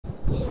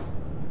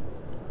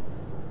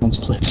One's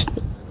flipped.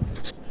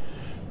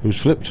 Who's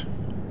flipped?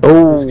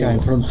 Oh, This guy in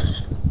front.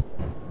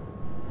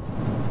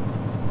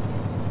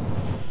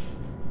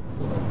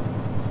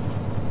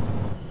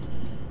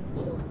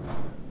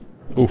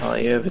 Oof. oh,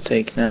 you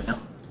overtake now.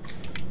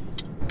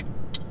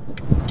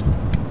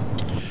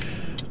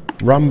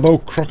 Rambo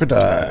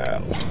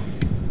Crocodile.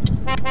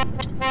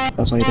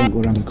 That's why you don't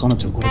go around the corner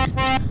too quick.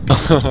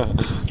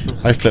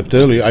 I flipped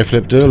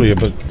earlier,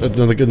 but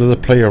another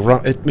player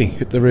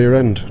hit the rear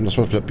end, and that's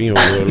what flipped me over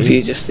Have earlier.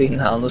 you just seen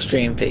that on the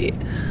stream, Pete?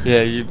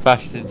 Yeah, you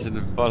bashed into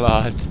the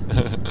bollard.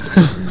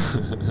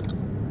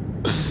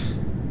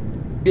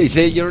 You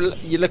see, you're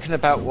looking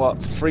about what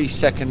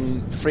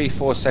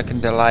 3-4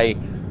 second delay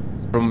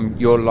from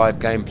your live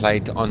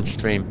gameplay on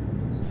stream,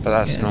 but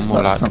that's Yeah,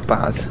 normal. that's not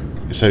bad.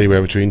 It's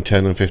anywhere between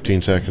 10 and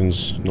 15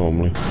 seconds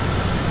normally.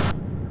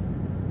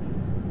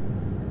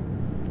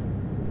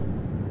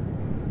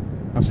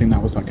 I think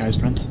that was that guy's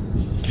friend.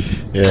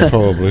 Yeah,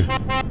 probably.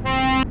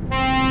 I'm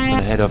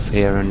gonna head off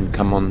here and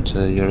come on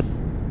to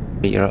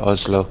your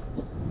Oslo.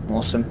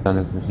 Awesome. And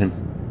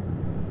everything.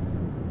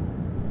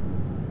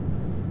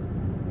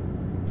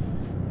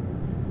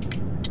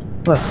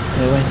 Well,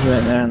 when you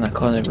went there in that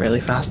corner really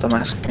fast on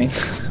my screen.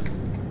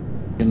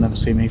 You'll never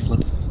see me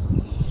flip.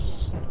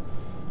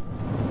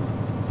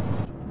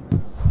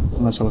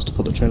 Unless I was to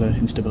put the trailer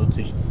in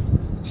stability.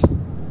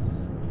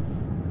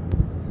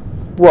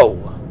 Whoa!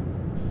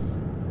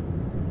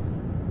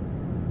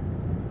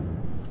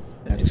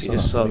 Yeah, If you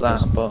just saw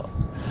that, but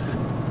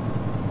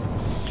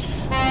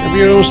Have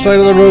you on the side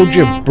of the road,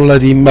 you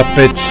bloody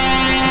muppet?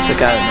 it's the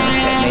guy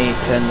that nearly hit me.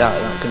 He turned out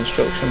at that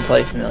construction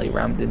place and nearly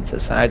rammed into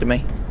the side of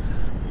me.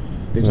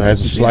 I had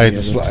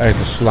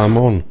to slam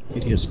on.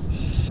 Idiots.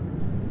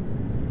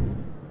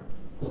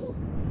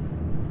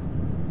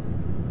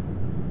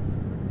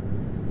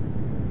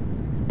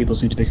 People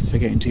seem to be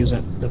forgetting to use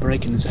the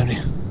brake in this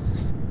area.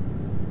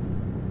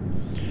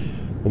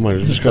 Oh my!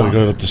 I just got to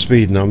go up to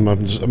speed now. I'm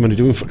only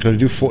doing. Can I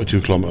do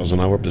 42 kilometers an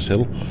hour up this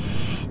hill?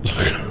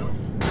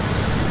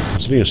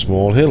 It's only a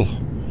small hill.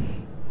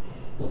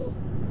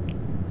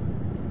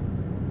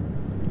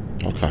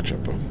 I'll catch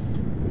up, bro.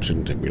 It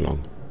shouldn't take me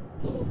long.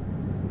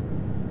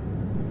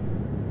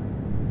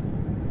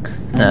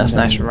 No, it's a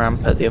nice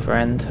ramp at the other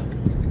end.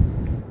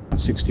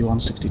 61,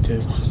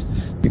 62,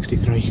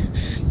 63.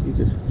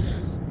 Jesus.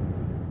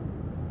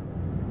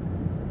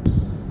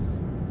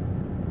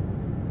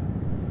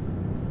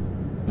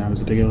 Now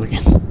there's a big hill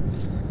again.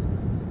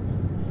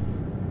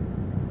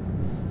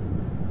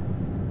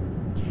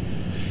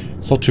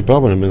 It's not too bad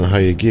when I'm in the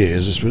higher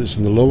gears. It's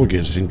in the lower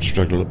gears I seem to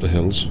struggle up the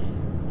hills.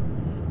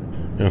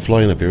 Yeah, I'm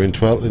flying up here in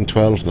 12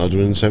 now,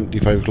 doing 72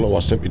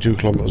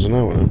 kilometers an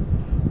hour now.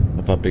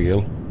 Up that big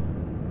hill.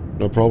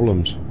 No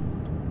problems.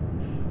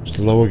 It's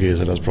the lower gears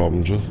it has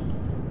problems with.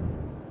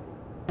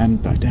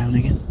 And back down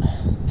again.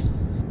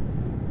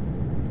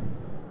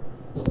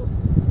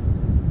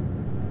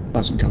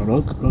 That's some kind of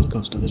roller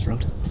coaster, this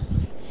road.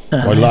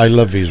 I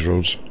love these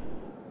roads.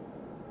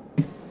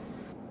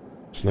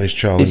 It's a nice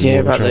challenge. Did you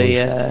hear about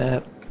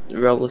the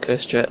roller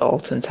coaster at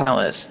Alton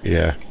Towers?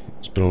 Yeah,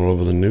 it's been all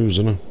over the news,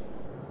 isn't it?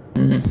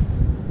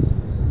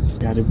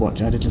 Yeah, I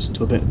did listen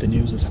to a bit of the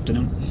news this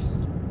afternoon.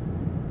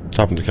 It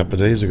happened a couple of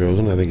days ago,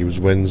 wasn't it? I think it was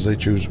Wednesday I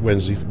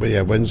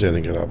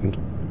think it happened.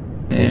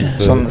 Yeah,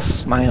 it's on the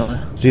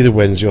Smiler. It's either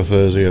Wednesday or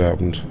Thursday it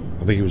happened.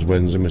 I think it was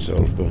Wednesday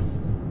myself, but...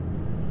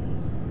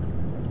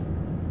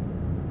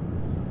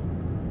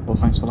 Well,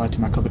 thanks for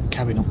lighting my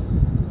cabin up.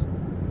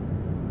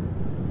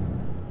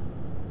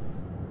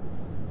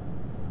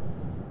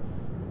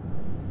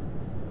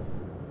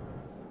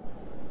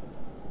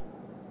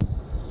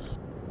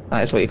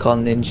 That is what you call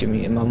ninja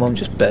mute. My mum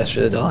just burst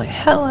through the door like,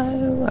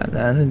 hello, and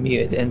then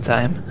muted in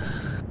time.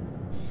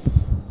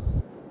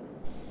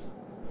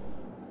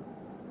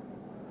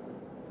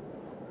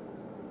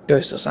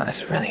 Ghost of Sight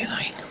is really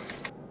annoying.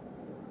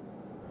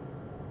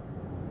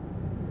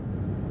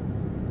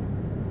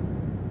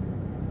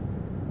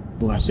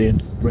 Oh, I see a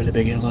really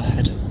big hill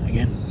ahead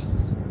again.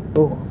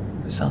 Oh,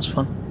 it sounds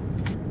fun.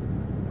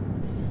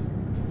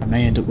 I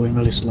may end up going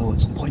really slow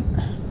at some point.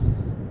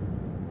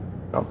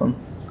 Problem.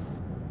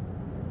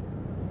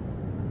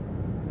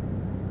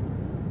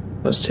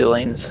 Those 2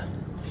 lanes.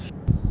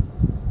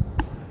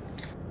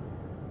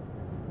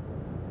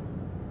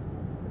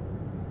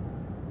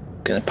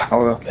 Gonna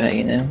power up here,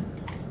 you know.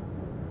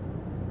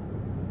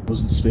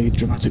 Losing speed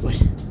dramatically.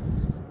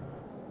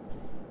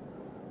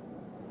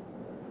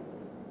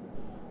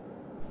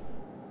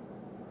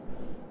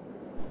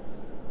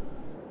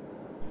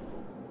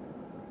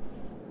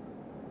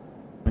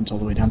 Went all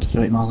the way down to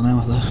 30 miles an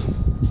hour there.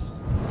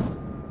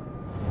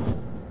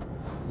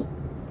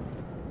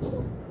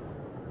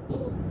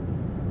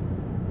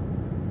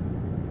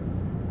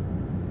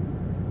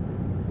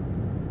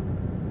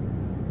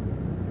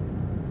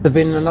 There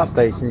been an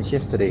update since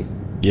yesterday?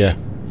 Yeah.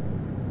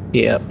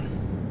 Yep.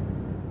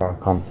 Oh,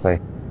 I can't play.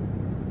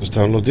 Just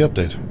download the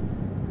update.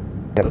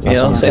 Yep,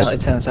 Yeah, I'll that's say nice. like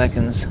 10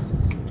 seconds.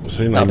 It's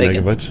only 9 Not big.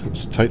 megabytes.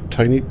 It's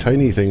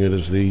tiny thing. It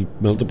is the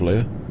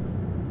multiplayer.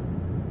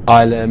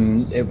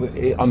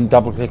 I'm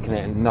double clicking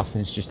it and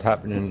nothing's just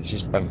happening. It's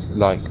just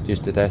like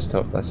just a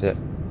desktop. That's it.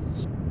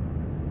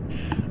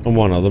 And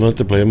one other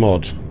multiplayer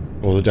mod,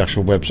 or the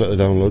actual website to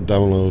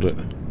download it.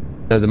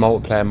 So the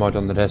multiplayer mod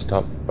on the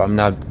desktop, but I'm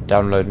now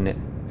downloading it.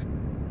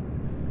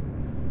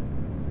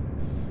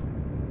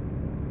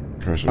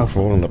 Christ, I'm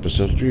falling up a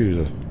still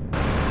user.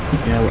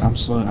 Yeah, I'm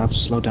slow. I've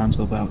slowed down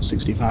to about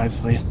 65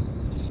 for you.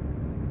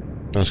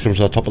 Let's come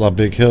to the top of that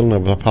big hill now.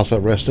 If I pass that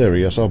rest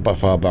area, that's how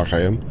far back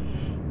I am.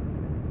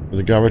 With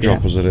the garage Yeah.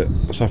 opposite it,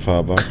 that's how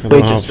far back.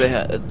 We're just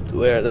there.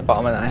 We're at the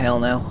bottom of that hill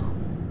now.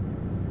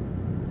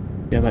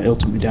 Yeah, that hill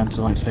took me down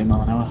to like 30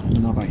 mile an hour. I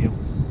don't know about you.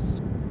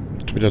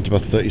 Took me down to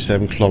about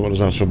 37 kilometres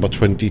now, so about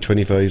 20,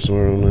 25,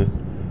 somewhere around there.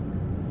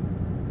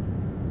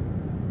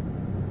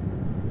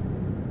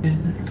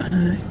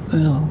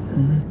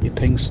 Your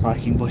ping's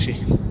spiking,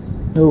 Bushy.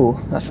 Ooh,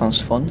 that sounds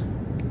fun.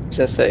 It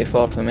says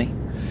 34 for me.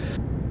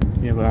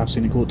 Yeah, but I've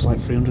seen it go up to like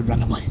 300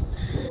 randomly.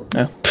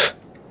 Oh,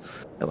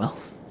 pfft. Oh well.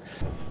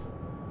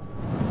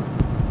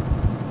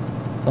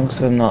 As long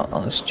as I'm not,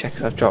 let's check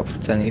if I've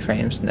dropped any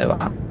frames. No,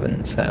 I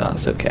haven't, so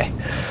that's okay.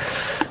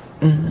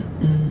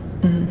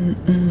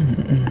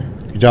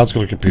 Your dad's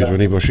got a computer,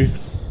 hasn't he, Bushy?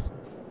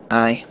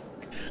 Aye.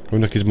 Go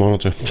and knock his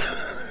monitor.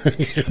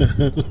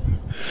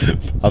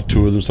 I've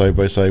two of them side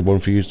by side, one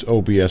for use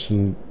OBS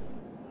and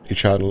your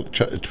channel,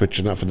 Twitch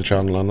and that for the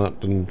channel and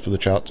that, and for the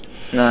chat.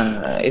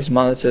 Nah, his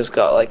monitor's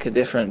got like a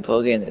different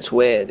plugin. It's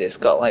weird. It's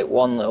got like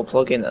one little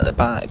plugin at the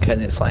back,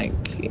 and it's like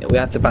we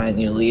had to buy a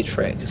new lead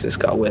for it because it's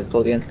got a weird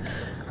plugin.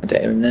 I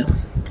don't even know.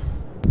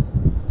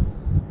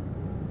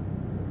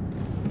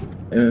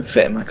 It didn't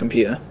fit in my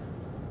computer.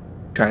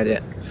 Tried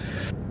it.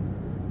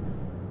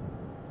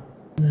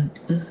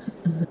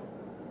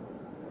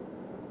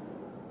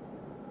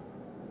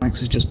 Max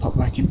has just popped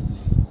back in.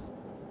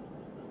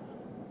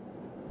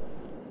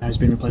 Now he's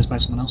been replaced by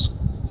someone else.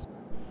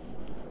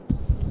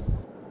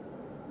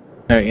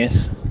 There he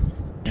is.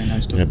 Yeah, now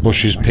he's done. Yeah,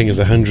 Bushy's ping is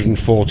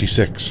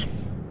 146.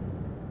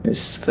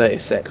 It's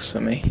 36 for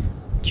me.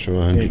 So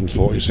Yeah,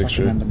 146 it's like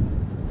a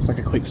random. It's like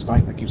a quick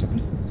spike that keeps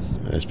happening.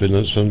 It's been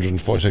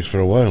 146 for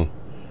a while.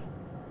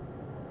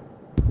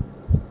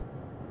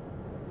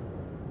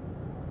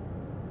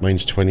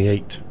 Mine's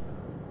 28.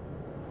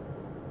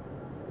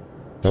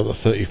 Out to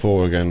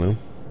 34 again now.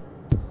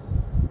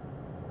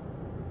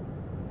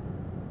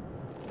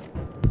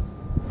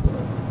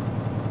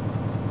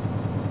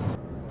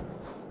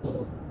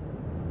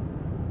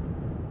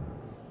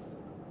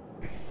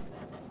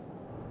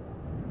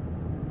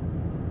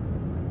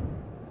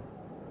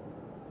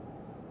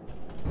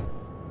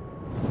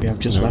 We have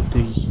just left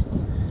the.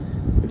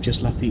 We've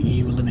just left the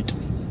EU limit.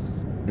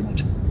 Pretty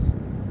much.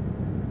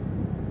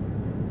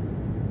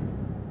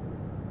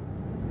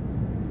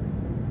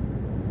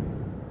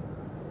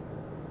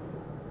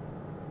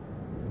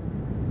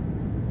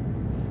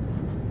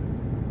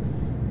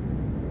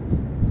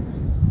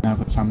 Now I've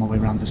got to find my way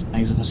around this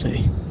maze of a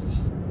city.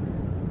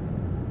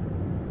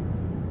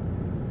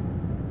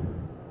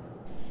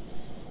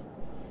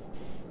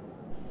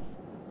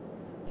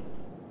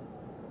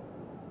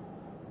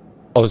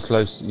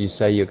 Oslo, you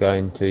say you're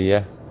going to,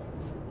 yeah?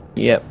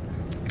 Yep.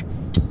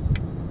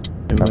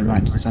 We're going right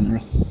into the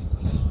centre.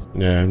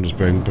 Yeah, I'm just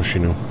behind Bushy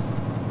now.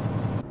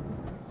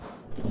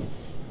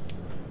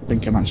 I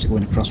think I'm actually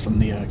going across from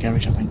the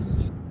garage, I think.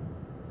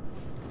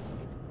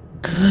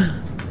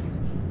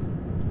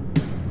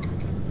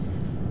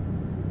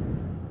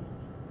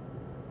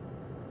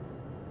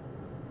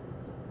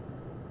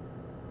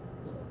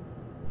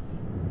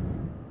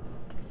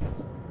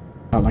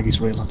 Felt like it's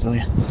real, I tell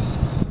you.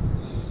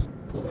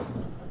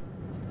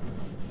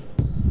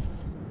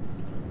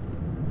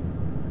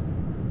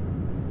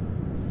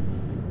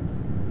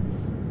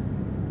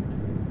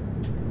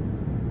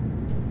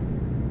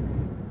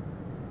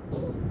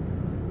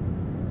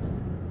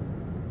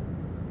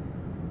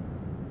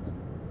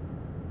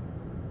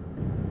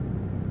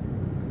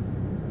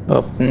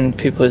 Open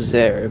people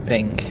zero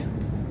ping.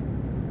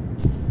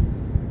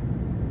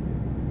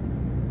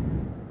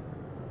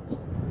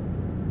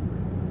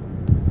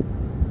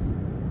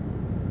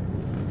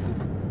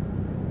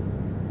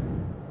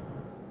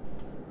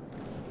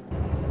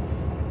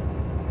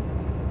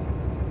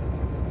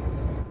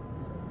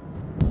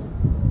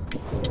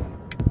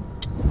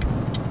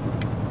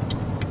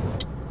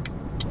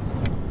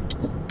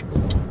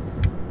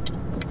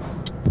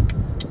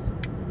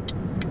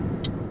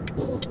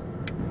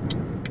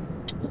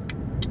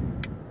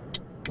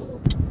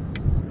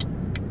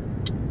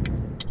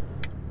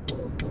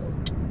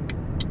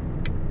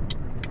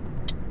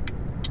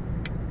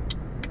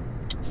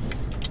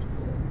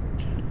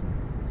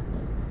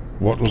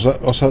 What was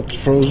that? What's that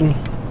frozen?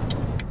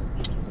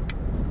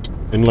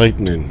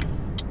 Enlightening. Is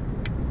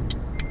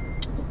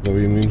that what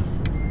you mean?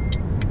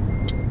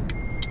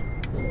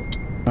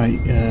 Right,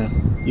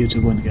 you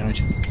two go in the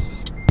garage.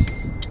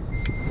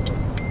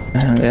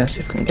 Let's see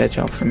if we can get a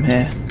job from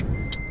here.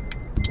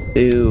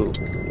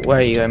 Where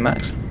are you going,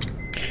 Max?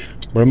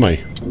 Where am I?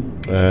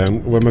 Where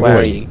am I Where going?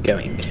 are you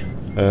going?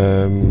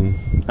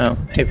 Oh,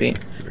 hey Pete.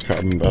 I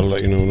can't remember, I'll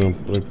let you know now.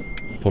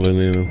 pulling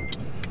in.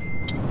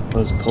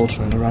 There's a coal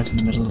trailer right in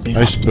the middle of the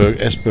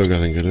Esberg, I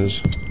think it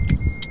is.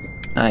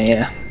 Ah,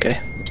 yeah, okay.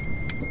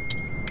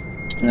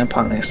 I'm gonna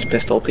park next to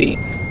Pistol Pete.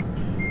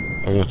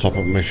 I'm going to top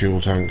up my fuel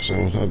tanks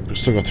now. I've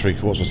still got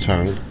 3/4 of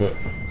tank, but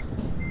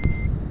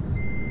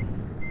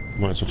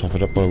might as well top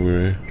it up while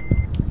we're here.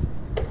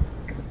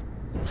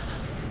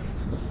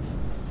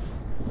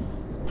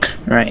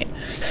 Right.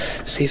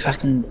 See if I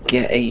can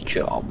get a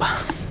job.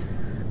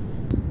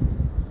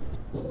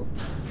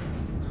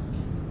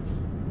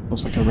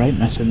 Looks like a right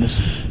mess in this.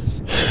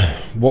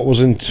 What was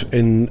in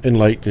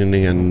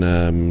Lightning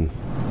and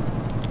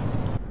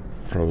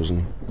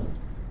Frozen?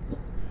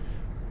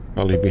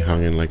 I'll leave me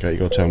hanging like that. You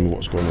gotta tell me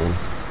what's going on.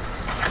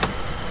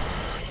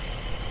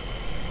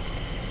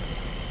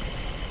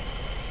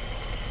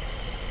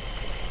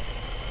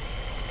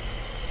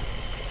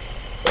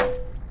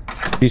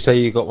 You say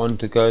you got one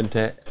to go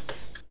into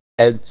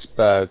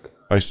Edsberg.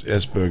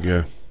 Esberg,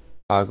 yeah.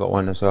 I got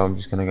one as well. I'm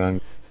just gonna go.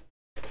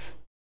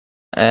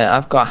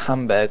 I've got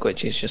Hamburg,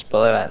 which is just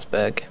below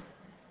Edsberg.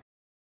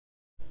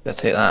 I'll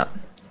take that.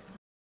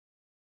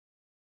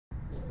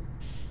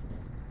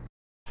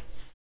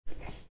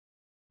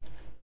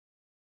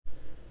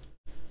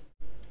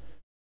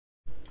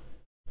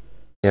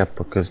 Yeah,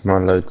 because my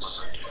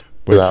load's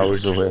 2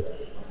 hours away.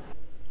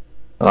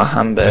 Or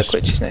Hamburg,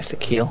 which is next to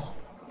Kiel,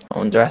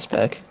 under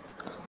Esberg.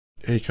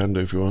 Yeah, you can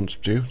do if you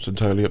want to. It's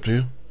entirely up to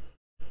you.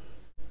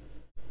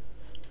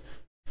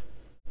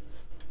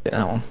 Get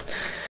that one.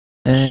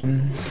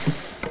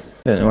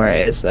 Don't know where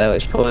it is though.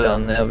 It's probably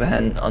on the other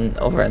end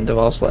of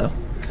Oslo.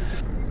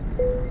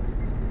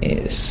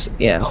 It's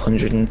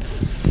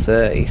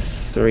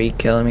 133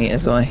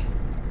 kilometers away.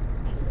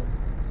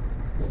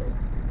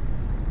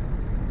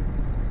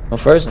 Well,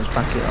 Frozen's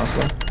back in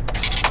Oslo.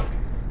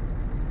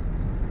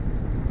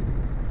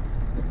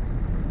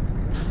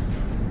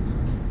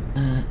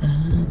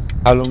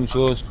 How long's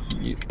yours,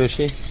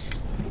 Bushy?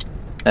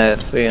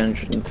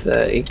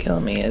 330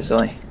 kilometers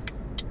away.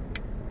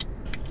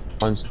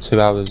 Mine's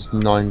 2 hours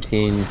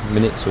 19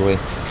 minutes away.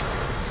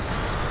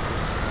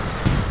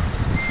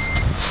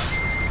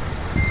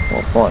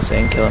 What's it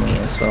in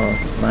kilometers or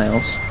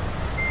miles?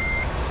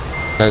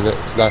 No,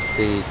 that's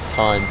the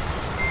time.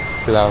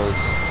 2 hours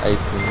 18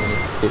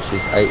 minutes, which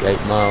is 88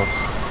 miles.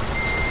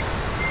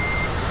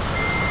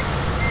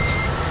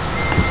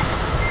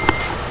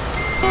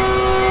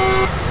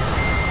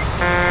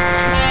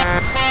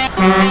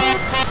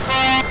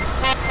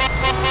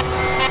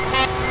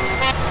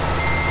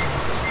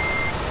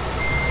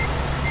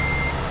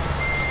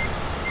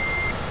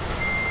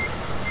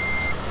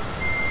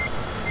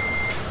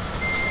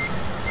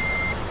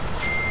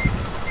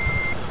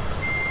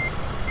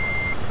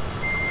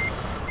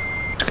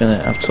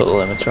 Gonna have total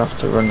limiter off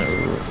to run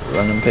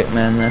and pick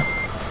man now.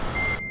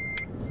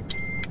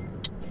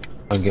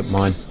 I'll get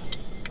mine.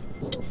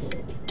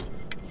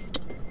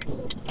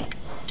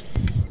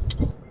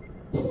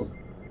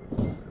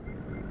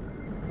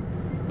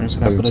 So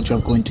I've got a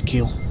job going to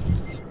Kiel.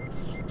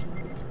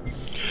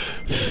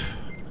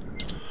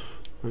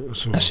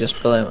 That's just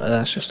below.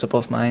 That's just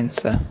above mine.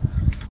 So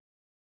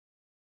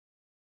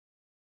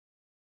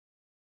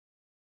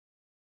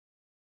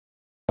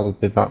I'll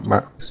be back,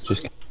 Max.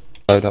 Just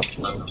load up.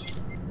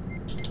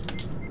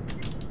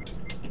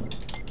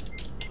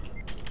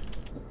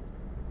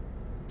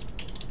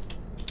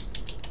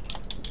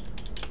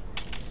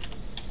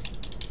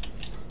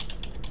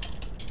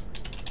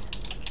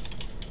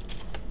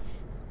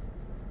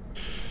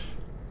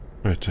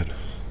 Right then.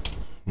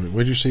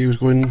 Where did you say he was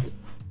going,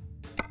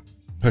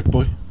 Peck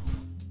Boy?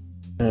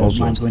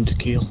 Oslo. Mine's going to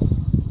Kiel.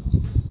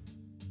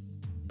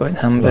 going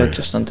Hamburg, Right.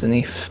 just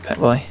underneath Pet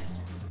Boy.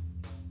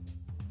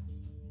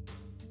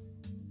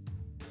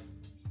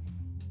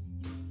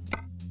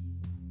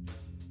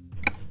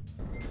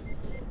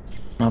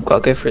 I've got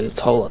to go through the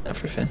toll and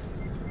everything.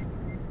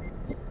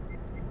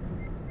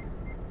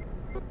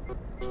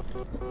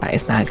 That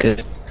is not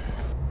good.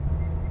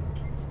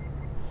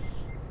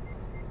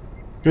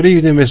 Good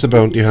evening, Mr.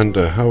 Bounty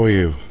Hunter. How are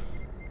you?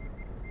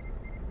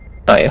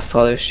 Oh, your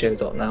follow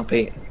showed up now,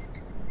 Pete.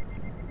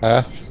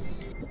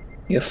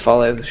 Your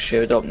follow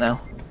showed up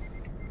now.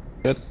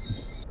 Good.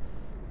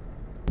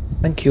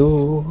 Thank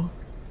you.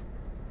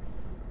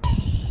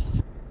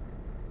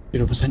 0%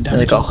 Nearly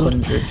damage. got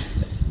 100.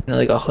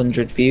 Nearly got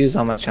 100 views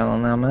on my channel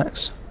now,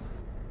 Max.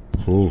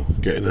 Oh,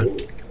 getting there.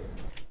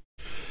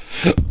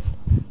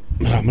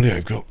 How many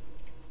I've got?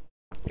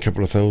 A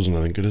couple of thousand,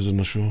 I think it is, I'm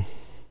not sure.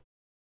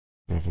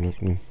 Have a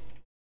look now.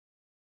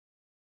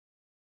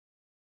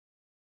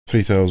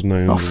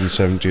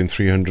 3,970 and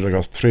 300. I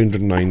got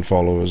 309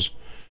 followers.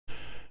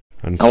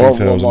 And I want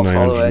one more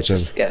follower 3,907.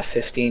 just to get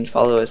 15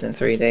 followers in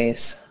 3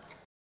 days.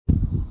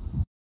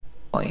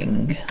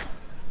 Boing.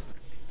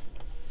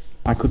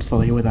 I could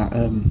follow you with that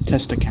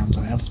test account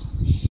I have.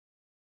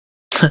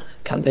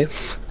 Can do.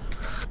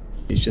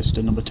 It's just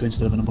a number 2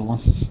 instead of a number 1.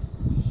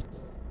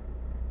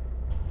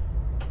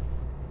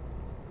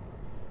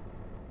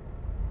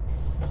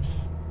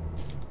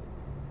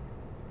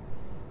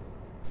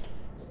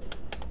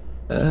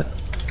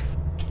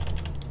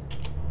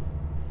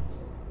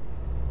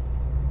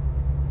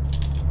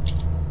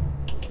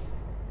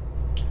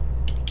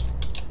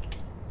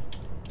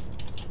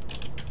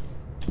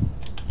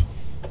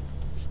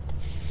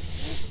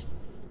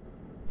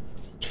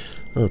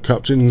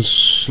 Captain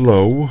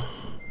Slow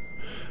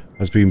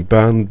has been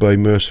banned by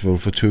Merciful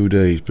for 2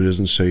 days, but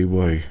doesn't say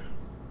why.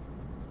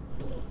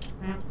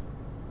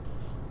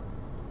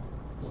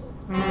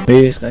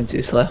 Maybe it's going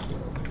too slow.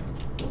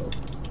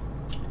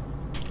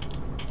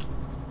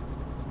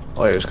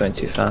 Or it was going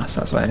too fast,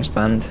 that's why it was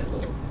banned.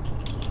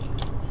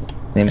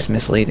 Name is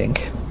misleading.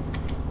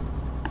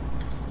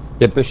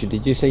 Yeah, Bushy,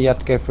 did you say you had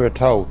to go through a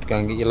toll to go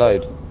and get your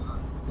load?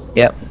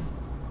 Yep.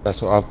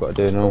 That's what I've got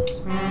to do now.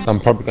 I'm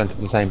probably going to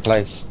the same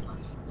place.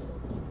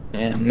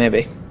 Yeah,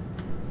 maybe.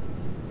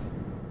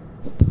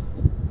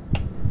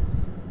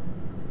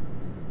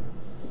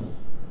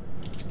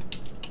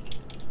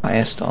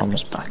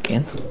 Firestorm's back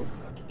in.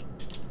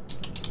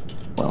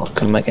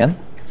 Welcome again.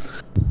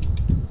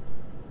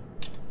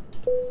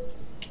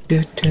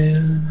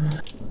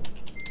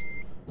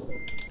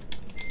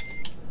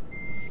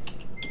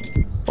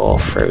 Or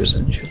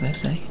frozen, should I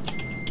say.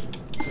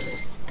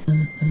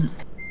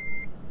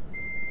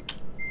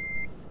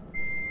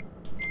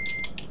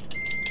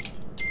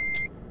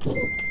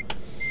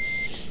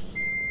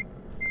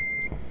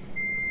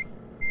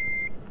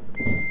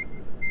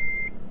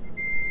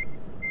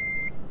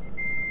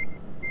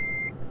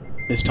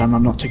 This time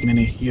I'm not taking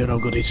any Euro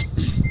goodies.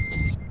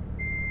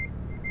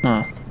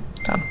 Oh,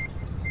 damn.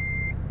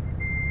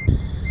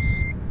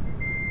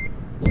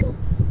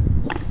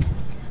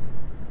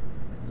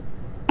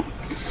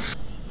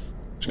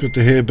 It's good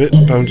to hear, bit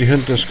Bounty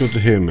Hunter. It's good to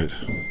hear, mate.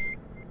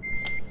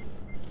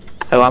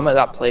 Oh, I'm at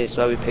that place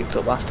where we picked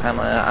up last time,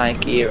 like that eye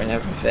gear and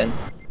everything.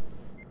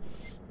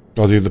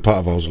 Oh, the other part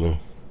of Oslo.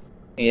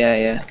 Yeah,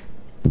 yeah.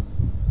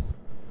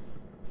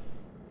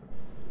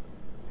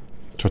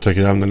 So I take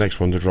it I'm the next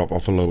one to drop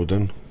off a load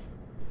then.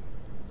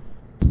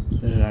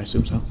 I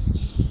assume so.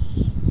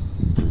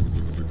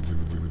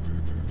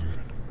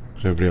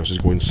 Everybody else is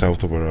going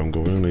south of where I'm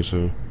going, aren't they?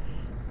 So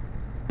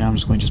Yeah, I'm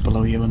just going just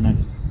below you, and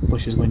then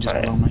Bush is going just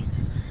Right. below me.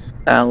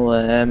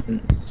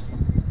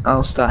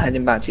 I'll start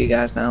heading back to you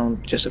guys now.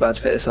 I'm just about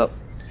to pick this up.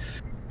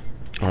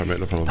 alright, mate,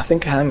 no problem. I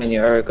think I'm in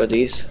your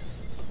goodies.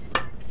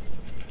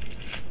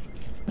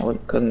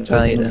 Couldn't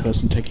tell you Another though.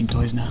 person taking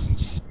toys now.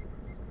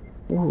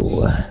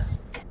 Ooh.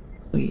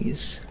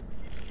 Please.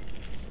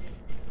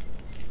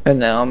 And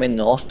now I'm in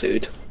North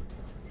Food.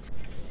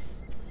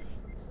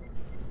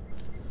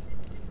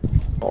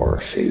 Or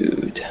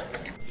food.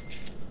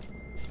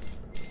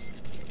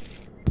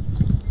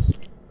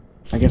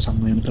 I guess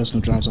I'm the only person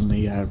who drives on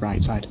the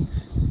right side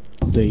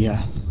of the,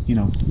 you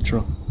know,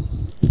 truck.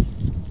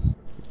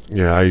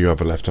 Yeah, you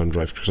have a left-hand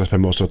drive because I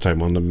spend most of the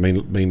time on the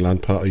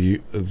mainland part of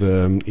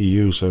the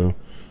EU, so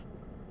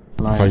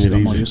Well, I Find actually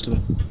it got more easy. used to it.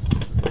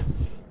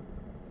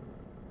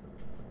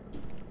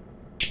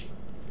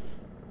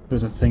 It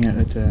was a thing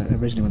that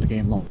originally when the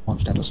game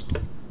launched, I just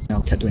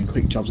kept doing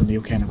quick jobs in the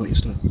UK and I got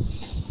used to it.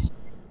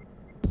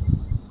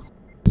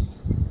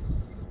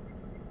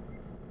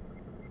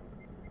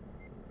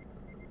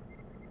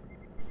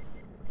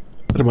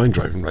 I don't mind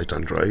driving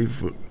right-hand drive,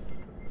 but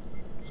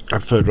I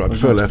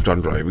prefer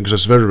left-hand driving because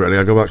it's very rarely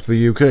I go back to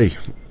the UK.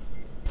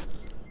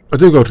 I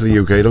do go to the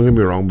UK, don't get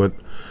me wrong, but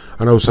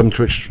I know some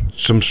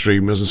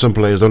streamers and some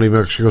players don't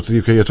even actually go to the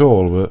UK at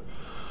all, but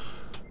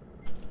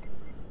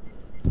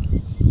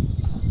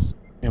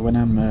Yeah, when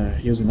I'm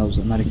using those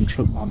American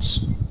truck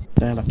mods,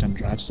 they're left-hand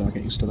drive, so I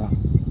get used to that.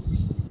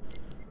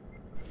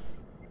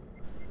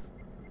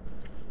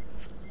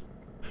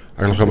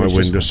 I look out my It's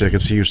just- window so I can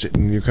see you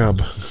sitting in your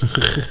cab.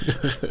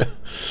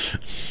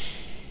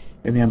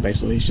 In the end,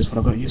 basically, it's just what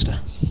I've got used to.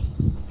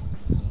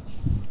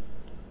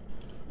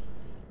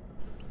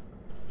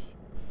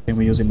 And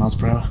we're using miles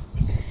per hour.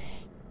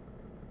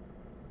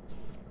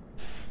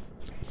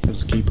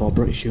 Just keep all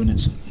British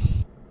units.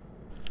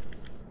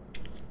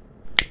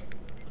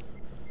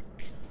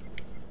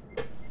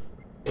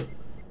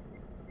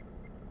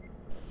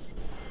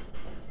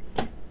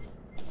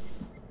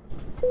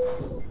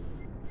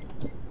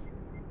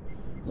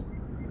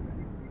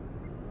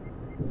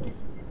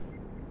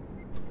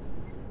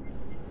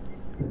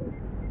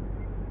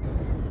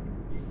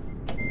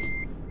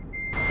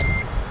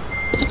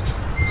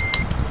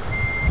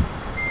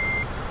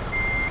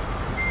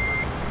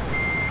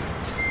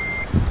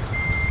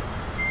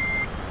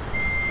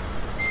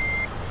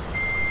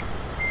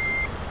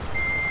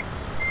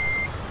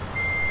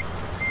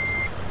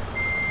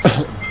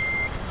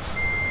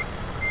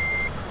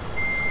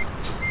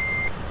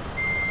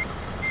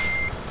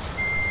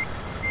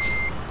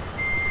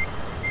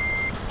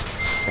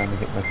 Trying to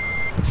get back.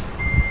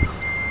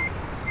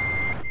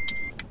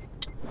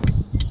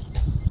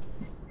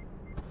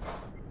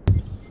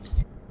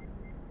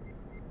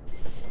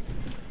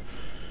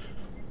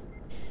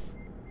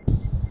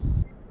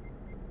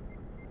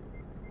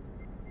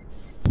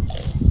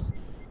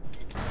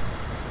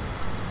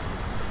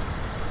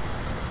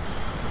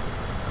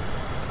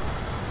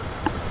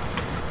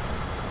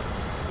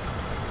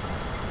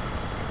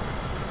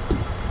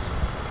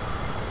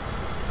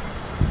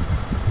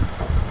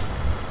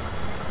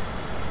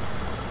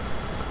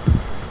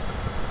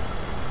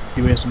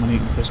 You waste some money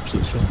eating crisps,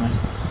 it's just mine.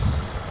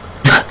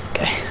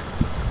 Okay.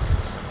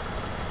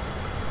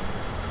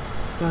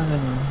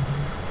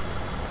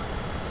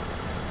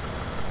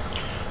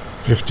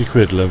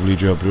 £50, lovely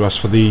job. You asked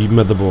for the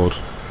motherboard.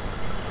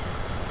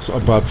 It's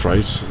not a bad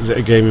price. Is it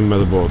a gaming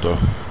motherboard though?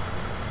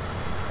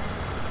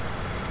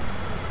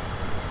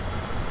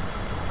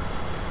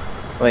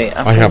 Wait,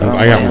 I haven't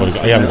got a gaming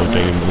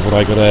motherboard.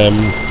 I got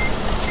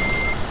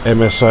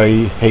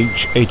MSI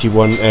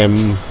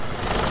H81M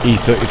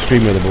E33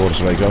 motherboards.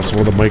 So I got some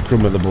of the micro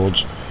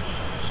motherboards.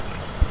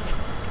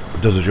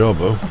 It does a job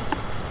though.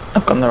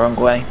 I've gone the wrong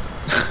way.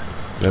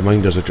 Yeah,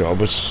 mine does a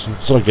job. It's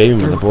not a gaming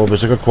motherboard, but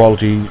it's a good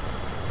quality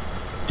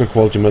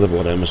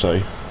motherboard,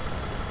 MSI.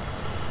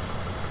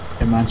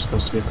 Yeah, mine's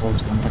supposed to be a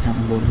quality one, but I can't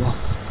remember what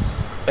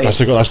it was. I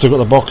still got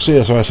the box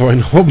here, so I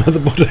know what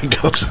motherboard I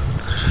got.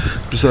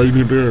 Beside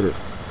me about it.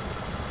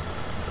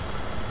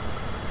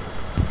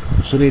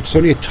 It's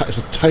a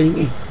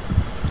tiny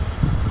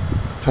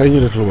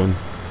little one.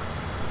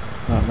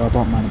 Well, I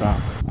bought mine about,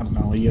 I don't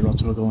know, a year or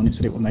two ago, and it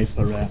said it was made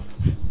for,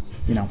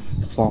 you know,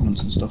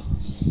 performance and stuff.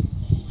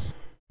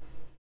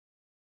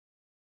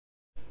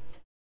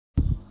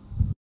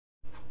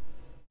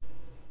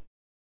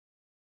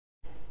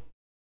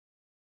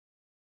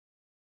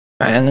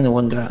 Right, I'm gonna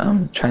wonder.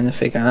 I'm trying to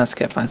figure out how to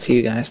get back to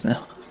you guys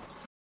now.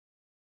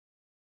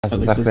 That's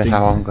exactly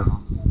how I'm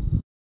going.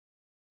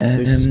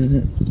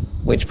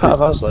 Which part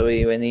of Oslo are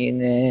you in?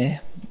 In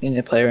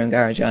the playroom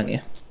garage, aren't you?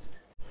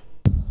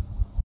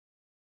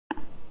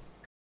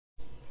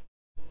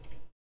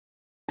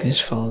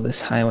 Just follow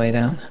this highway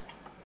down.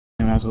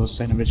 As I was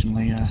saying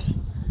originally,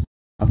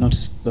 I've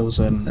noticed those.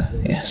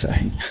 Yeah,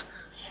 sorry.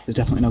 There's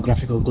definitely no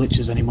graphical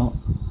glitches anymore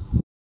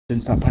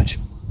since that patch.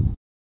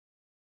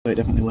 So it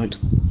definitely worked.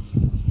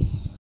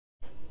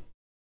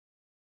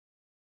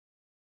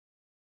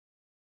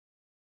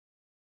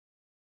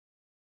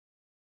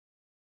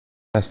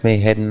 That's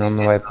me heading on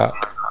the way back.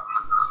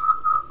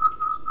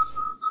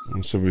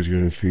 And somebody's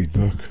getting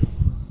feedback.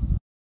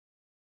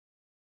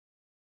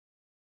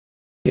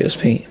 It was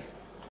Pete. Is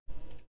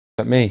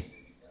that me?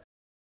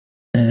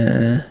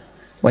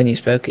 When you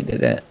spoke, it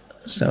did it.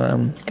 So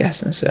I'm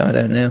guessing so. I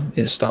don't know.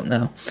 It's stopped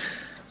now.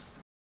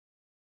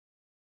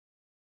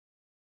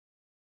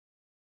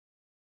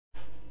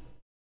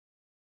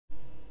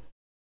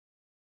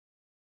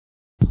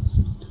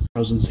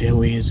 Frozen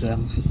COE is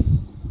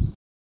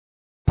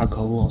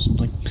alcohol or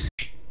something.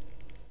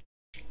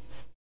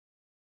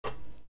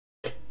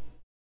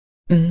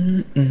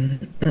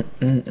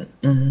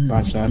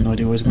 Actually, I have no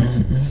idea where it's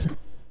going.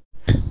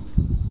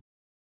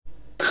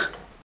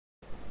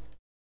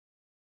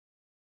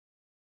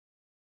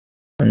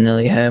 I'm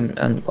nearly home.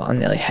 I'm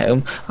nearly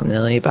home. I'm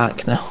nearly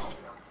back now.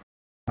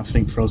 I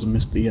think Frozen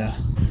missed the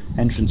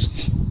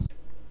entrance.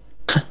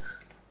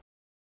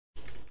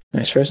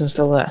 Is Frozen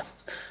still there?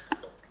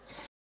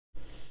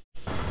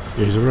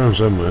 Yeah, he's around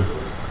somewhere.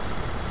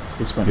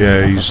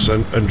 Yeah, he's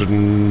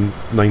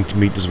 190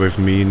 metres away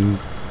from me in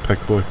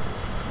Peckboy.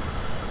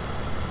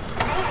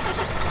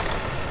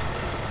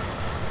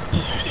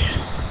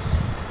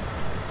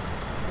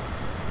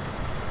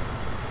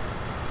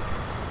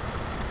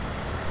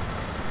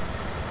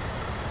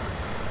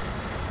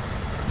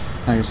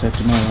 Like I said,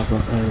 tomorrow I've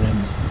got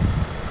an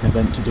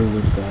event to do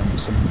with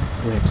some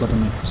way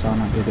clubbing me, so I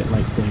might be a bit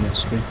late to the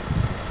stream.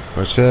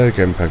 Right, say that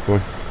again,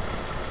 Peckboy.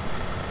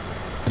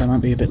 But I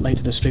might be a bit late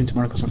to the stream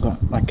tomorrow because I've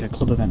got like a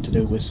club event to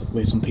do with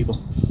some people.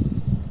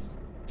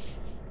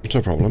 It's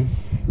no problem.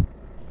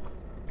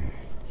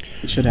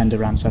 It should end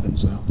around 7,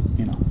 so,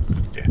 you know.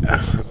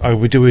 Yeah. Are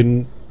we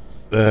doing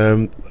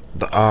the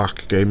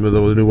Ark game,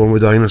 the new one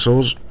with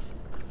dinosaurs?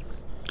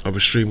 I'll be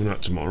streaming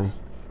that tomorrow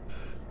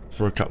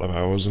for a couple of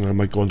hours, and I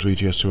might go on to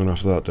ETS2 and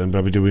after that then, but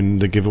I'll be doing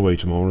the giveaway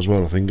tomorrow as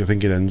well. I think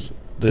it ends,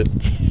 the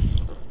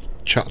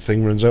chat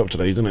thing runs out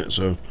today, doesn't it?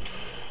 So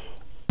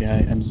yeah,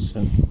 it ends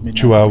at midnight.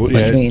 2 hours,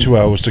 yeah, 2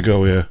 hours to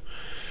go, yeah.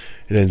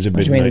 It ends at midnight.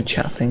 What do you mean the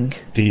chat thing?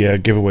 The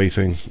giveaway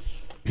thing.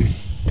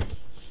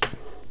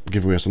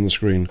 Giveaway is on the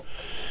screen.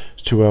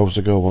 It's 2 hours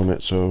to go on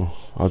it, so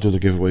I'll do the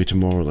giveaway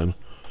tomorrow then.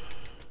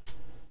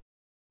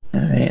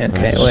 Alright,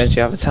 okay, where do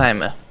you have a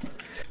timer?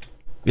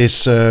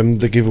 It's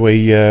the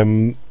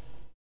giveaway,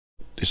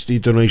 it's the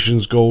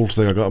donations gold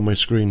thing I got on my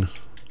screen.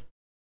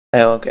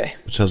 Oh, okay.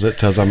 It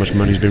tells how much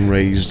money's been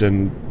raised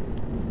and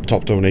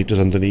top donators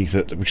underneath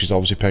it, which is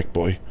obviously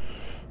Peckboy.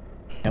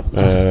 Yep.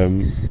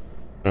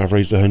 I've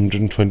raised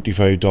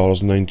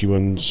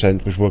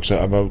 $124.91, which works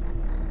out about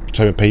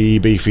time I pay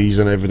eBay fees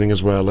and everything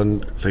as well,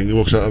 and I think it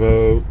works out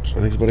about, I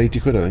think it's about 80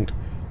 quid, I think.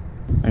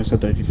 I said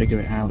that if you figure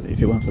it out,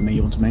 if it weren't for me,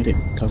 you wouldn't have made it,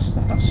 because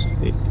that's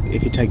it,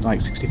 if you take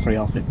like 63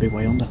 off, it'd be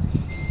way under.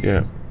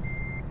 Yeah.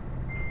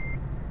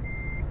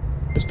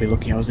 Just be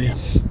lucky I was here.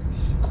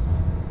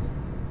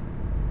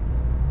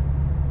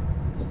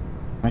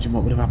 Imagine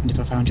what would have happened if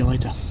I found you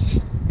later.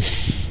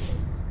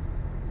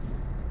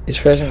 Is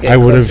Frozen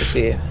getting closer to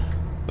you?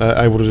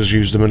 I would have just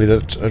used the money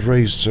that I'd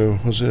raised, so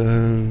was it,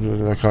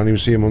 I can't even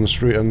see him on the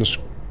street, and the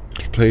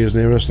players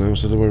near us now,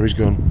 so I don't know where he's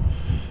gone.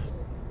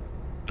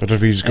 I don't know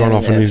if he's gone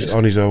off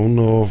on his own,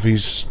 or if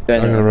he's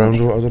hanging around,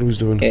 or what I don't know what he's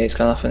doing. Yeah, he's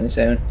gone off on his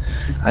own.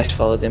 I just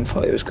followed him,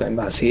 thought he was going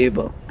back to you,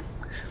 but...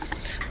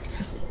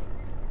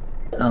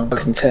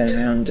 can turn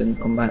around and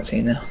come back to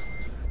you now.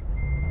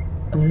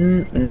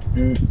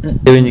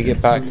 When you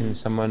get back, can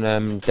someone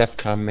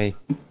defcon me?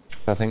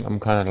 I think I'm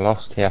kind of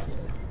lost here.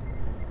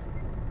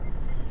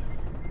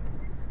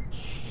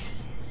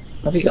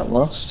 Have you got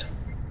lost?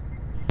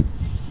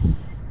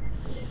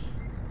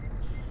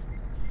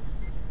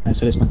 I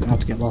said it's not gonna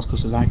have to get lost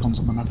because there's icons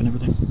on the map and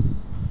everything.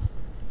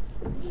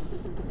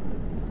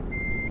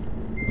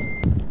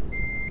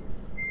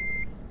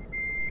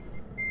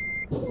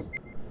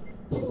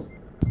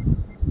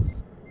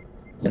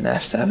 An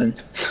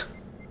F7.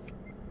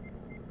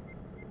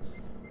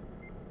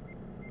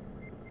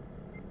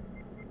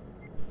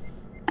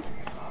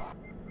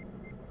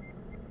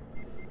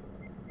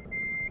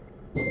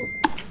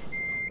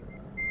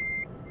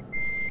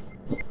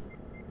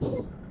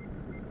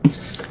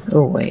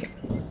 Oh wait.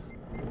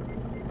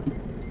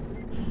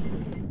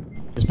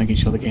 Just making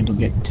sure the game don't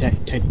get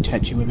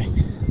touchy with me.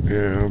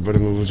 Yeah, I better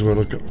move as well.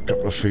 I've got a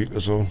couple of feet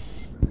as well.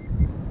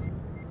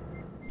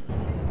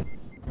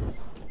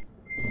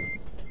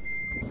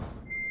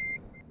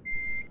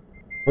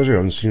 I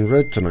haven't seen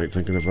Red tonight,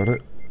 thinking about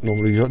it.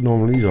 Normally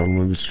he's on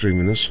when we're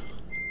streaming this.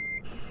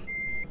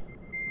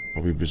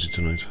 I'll be busy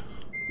tonight.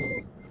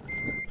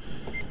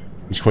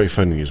 He's quite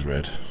funny, is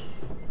Red.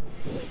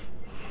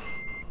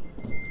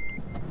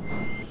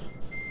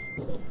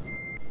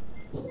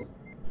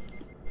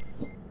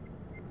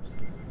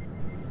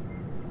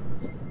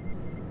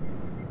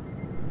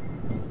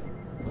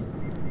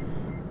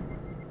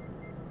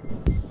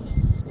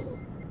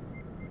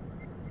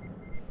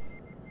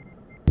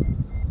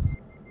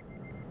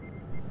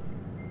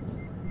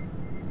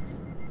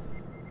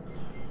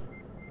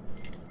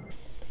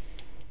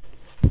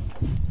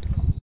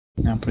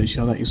 I'm pretty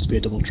sure that used to be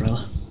a double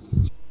trailer.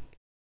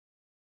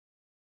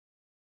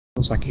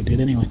 Looks like it did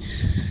anyway.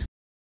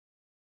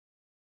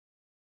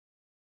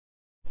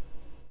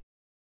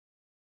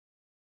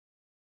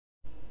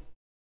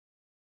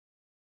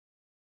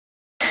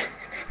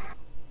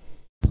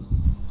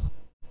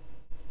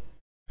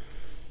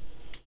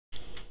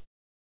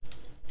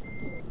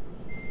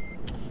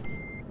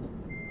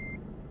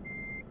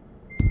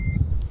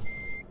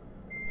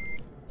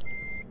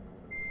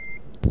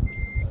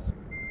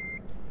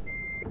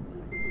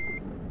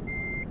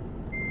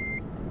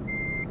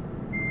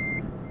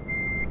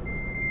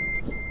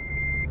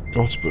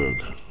 Gottsburg.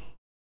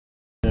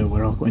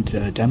 We're all going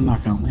to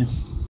Denmark, aren't we?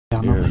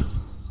 Aren't we?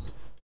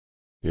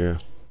 Yeah.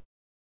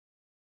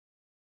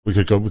 We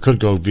could go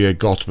via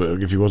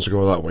Gottsburg if you want to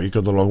go that way. You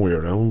got the long way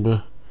around,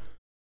 but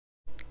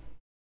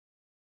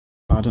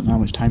I don't know how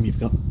much time you've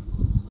got.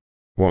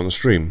 what, on the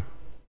stream?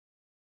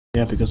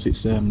 Yeah, because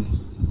it's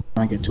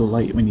might get too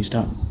late when you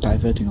start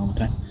diverting all the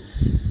time.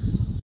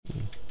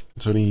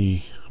 It's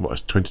only what,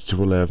 it's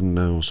 22:11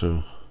 now,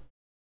 so.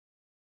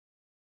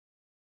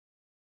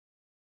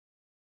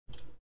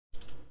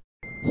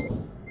 I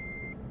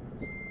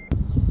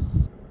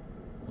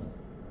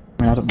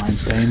mean, I don't mind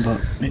staying, but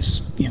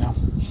it's, you know.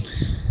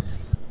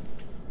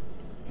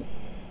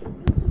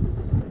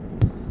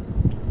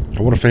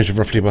 I want to finish at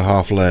roughly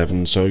about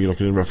 11:30, so you're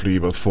looking at roughly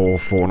about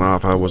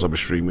 4.5 hours I'll be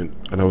streaming.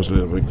 And I was a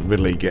little bit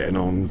late getting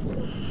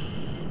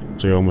on,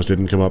 so I almost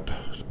didn't come up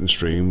and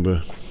stream,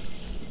 but.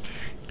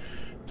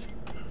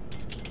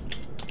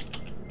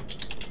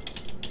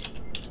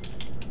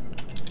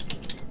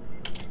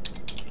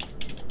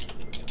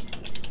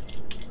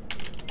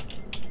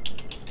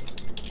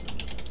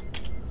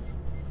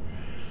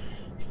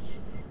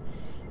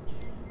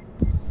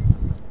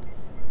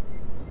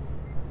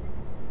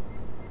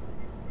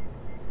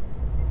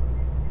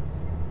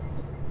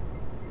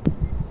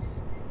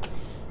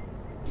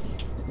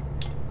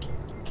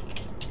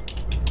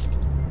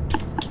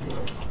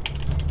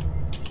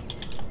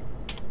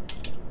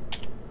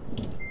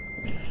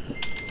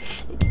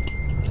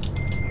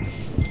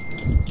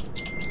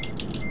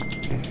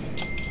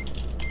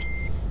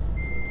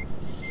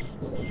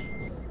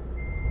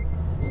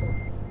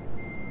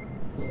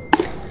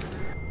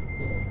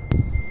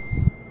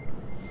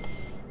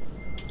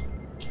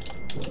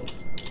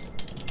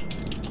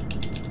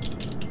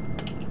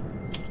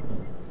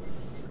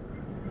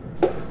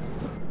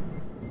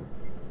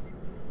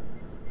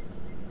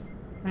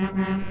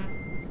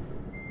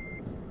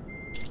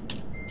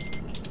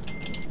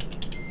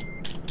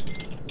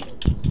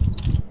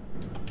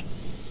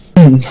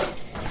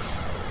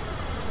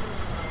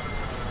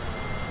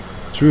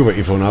 So we're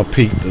waiting for now,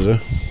 Pete, does it?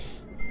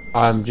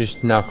 I'm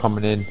just now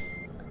coming in.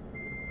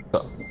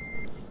 But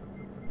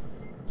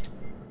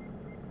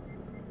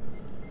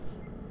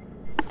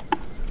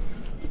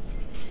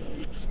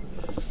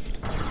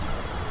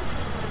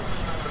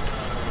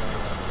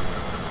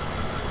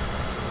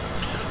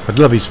I'd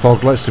love his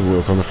fog lights to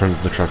work on the front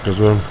of the truck as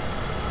well.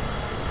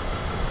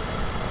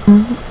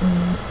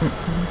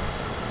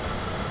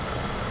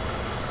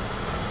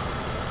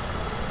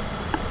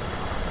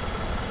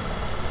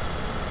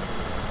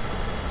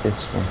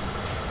 this one.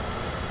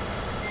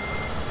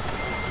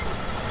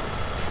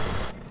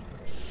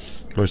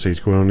 I say he's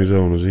going on his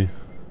own, is he?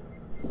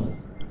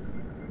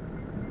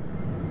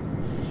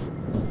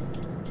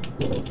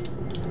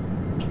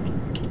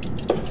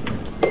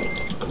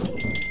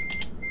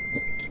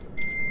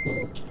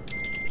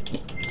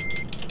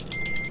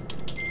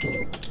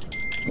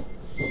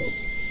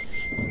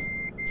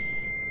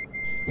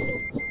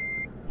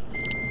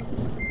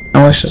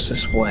 much does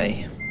this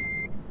weigh?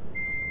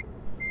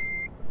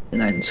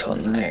 9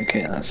 ton, right,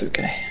 okay, that's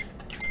okay.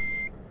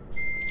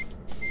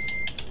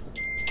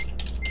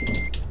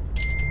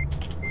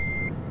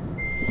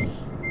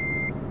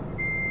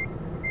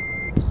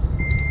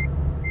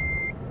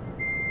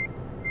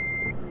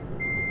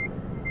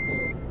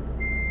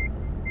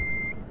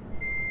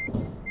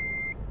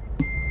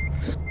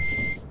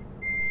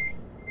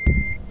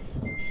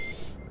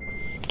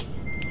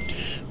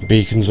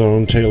 Beacons are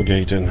on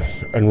tailgating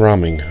and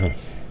ramming.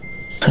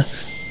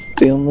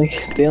 The only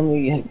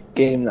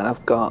game that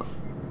I've got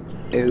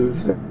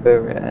over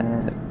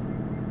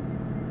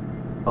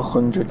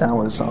 100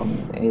 hours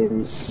on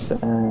is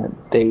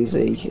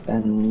DayZ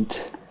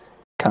and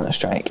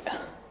Counter-Strike.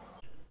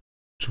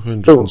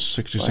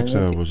 266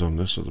 hours on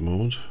this at the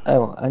moment.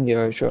 Oh, and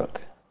Euro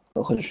Truck.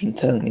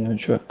 110 on Euro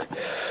Truck.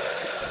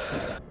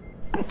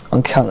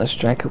 On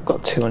Counter-Strike I've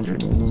got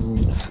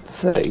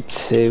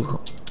 232.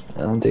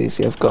 On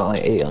DayZ I've got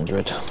like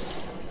 800.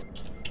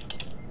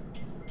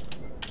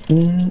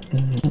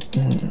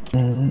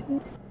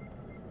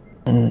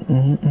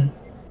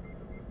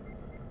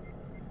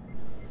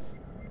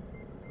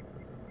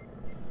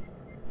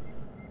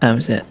 How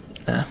was it?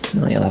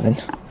 Nearly 11.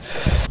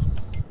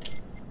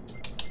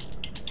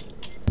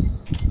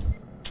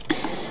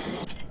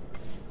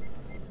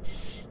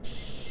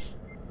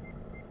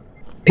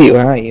 Pete,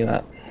 where are you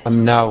at?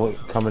 I'm now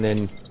coming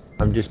in.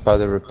 I'm just by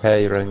the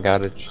repair and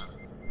garage.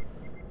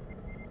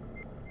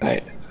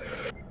 Right.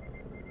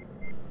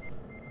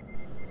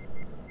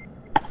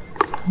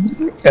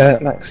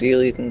 Max, are you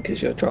leading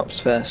because your drop's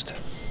first?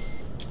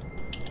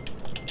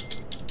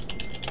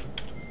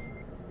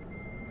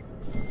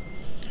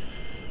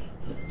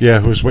 Yeah,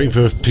 I was waiting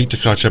for Pete to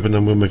catch up and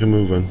then we'll make a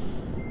move on.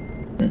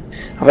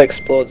 I've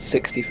explored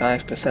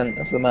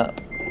 65% of the map.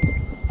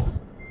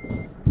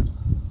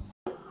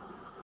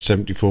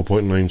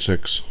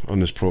 74.96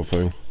 on this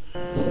profile.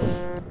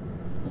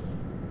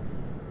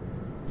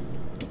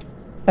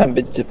 I haven't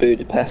been to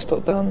Budapest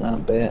or down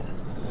that bit.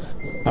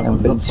 I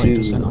haven't been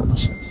to on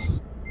this.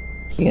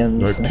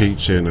 Jens. Right,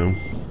 Pete's here now.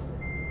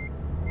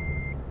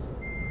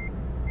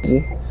 Is he?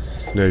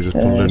 Yeah, he just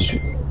pulled in.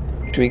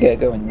 Should we get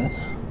going then?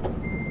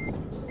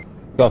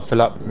 Gotta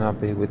fill up and I'll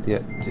be with you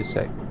in just a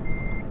sec.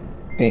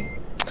 Okay.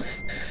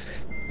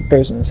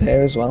 Frozen's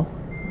here as well.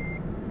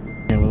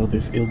 Yeah, well,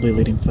 he'll be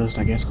leading first,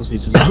 I guess, because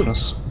he's ahead of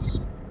us.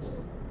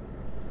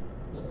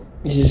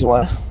 This is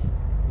why.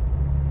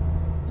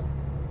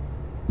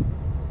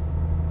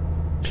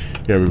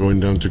 Yeah, we're going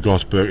down to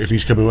Gothenburg. If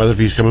he's coming, whether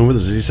he's coming with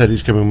us, he said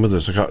he's coming with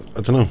us. I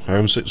don't know. I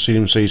haven't seen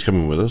him say he's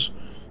coming with us.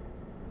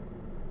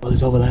 Well,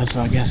 he's over there,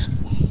 so I guess.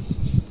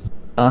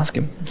 Ask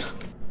him.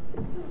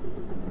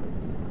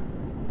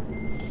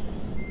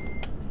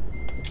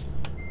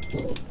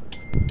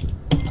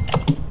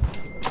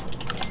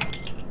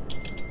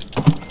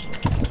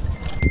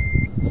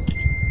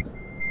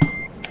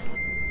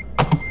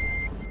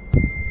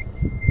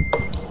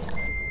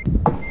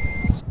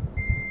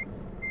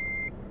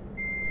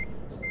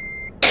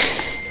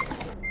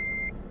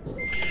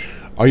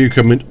 Are you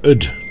coming,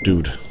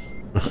 dude?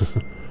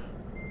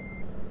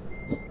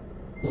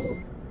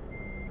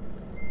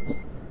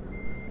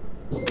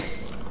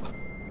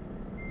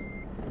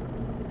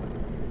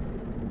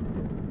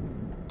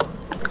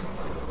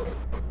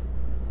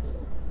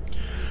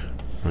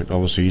 Right,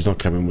 obviously he's not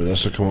coming with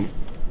us, so come on.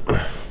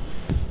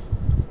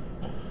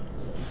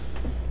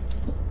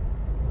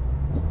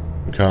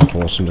 We can't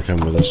force him to come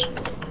with us.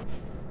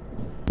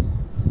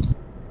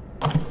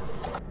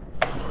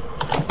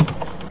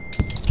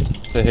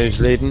 So who's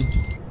leading?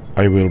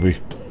 I will be.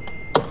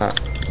 Ah.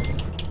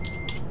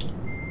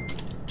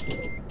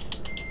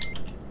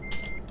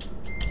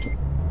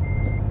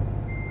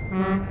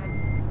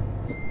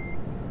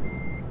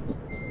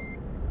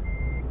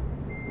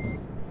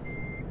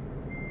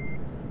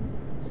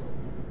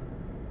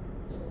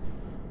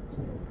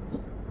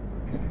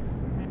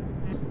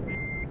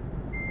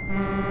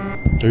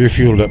 Have you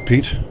fueled up,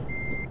 Pete?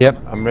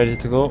 Yep, I'm ready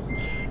to go.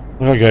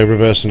 Okay,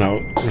 reverse now.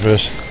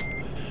 Reverse.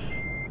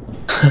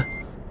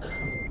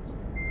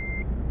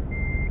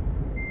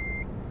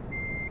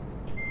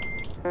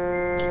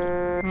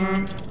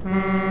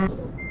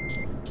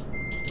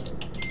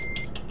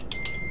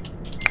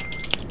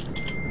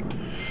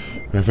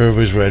 If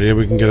everybody's ready,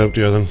 we can get out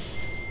there then.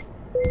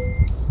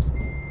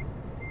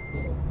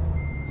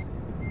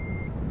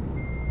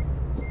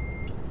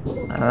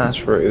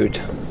 That's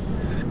rude.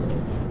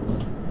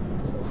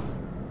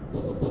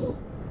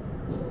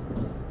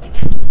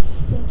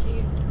 Thank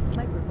you.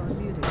 Microphone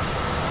muted.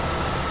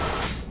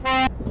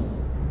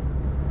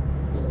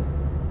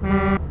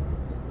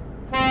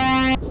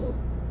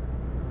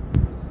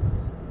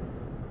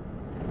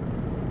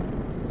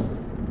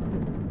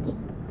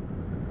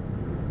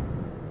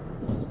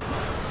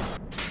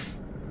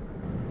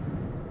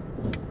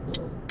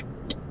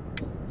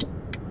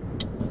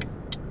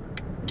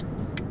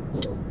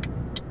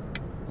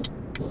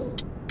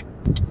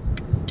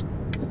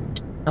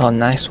 Oh,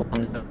 nice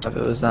one, whoever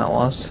it was that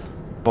was.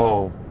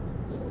 Whoa.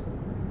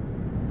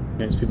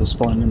 There's people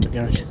spawning in the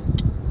garage.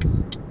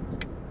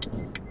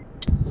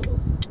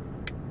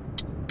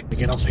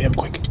 get off here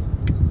quick.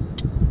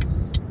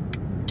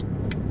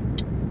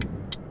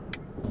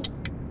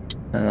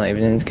 I'm not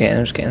even indicating,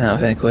 I'm just getting out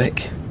of here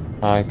quick.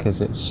 Why? Because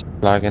it's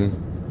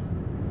lagging.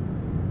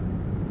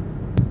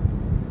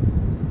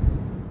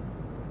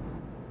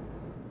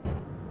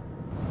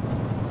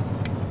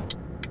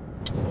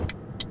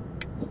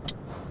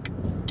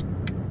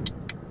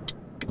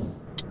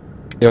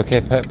 You okay,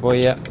 Pet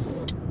Boy, yet?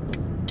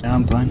 Yeah,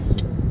 I'm fine.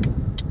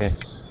 Okay.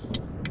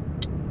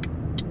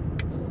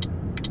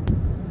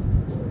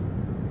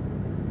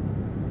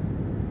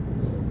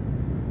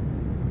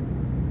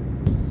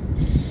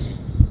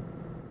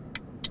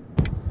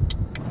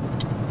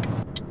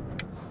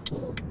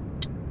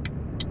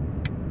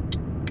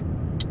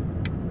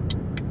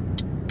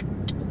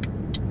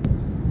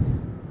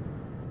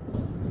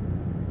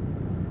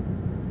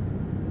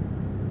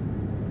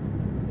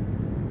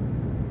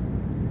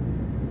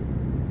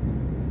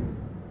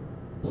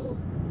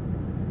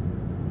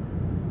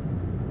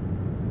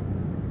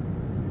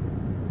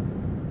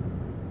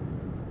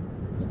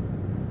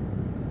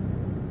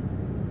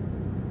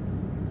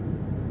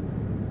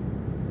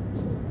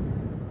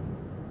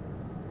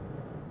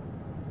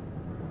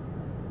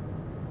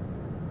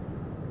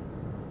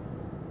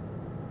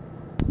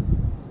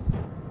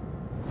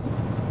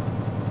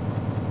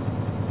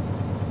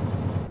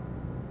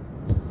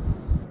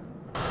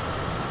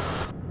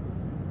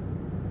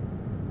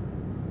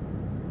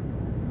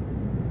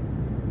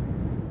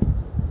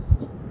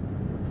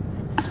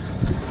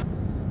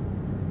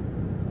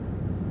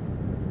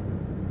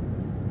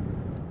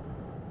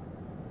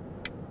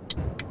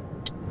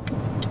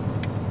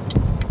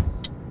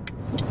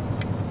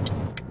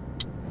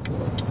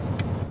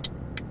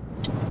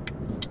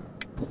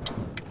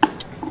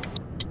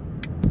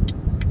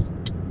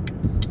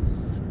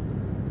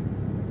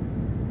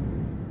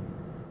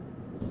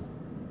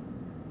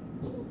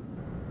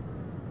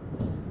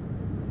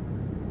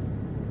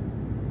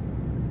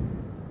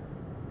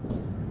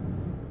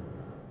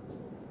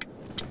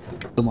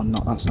 Someone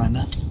knocked that sign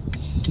there.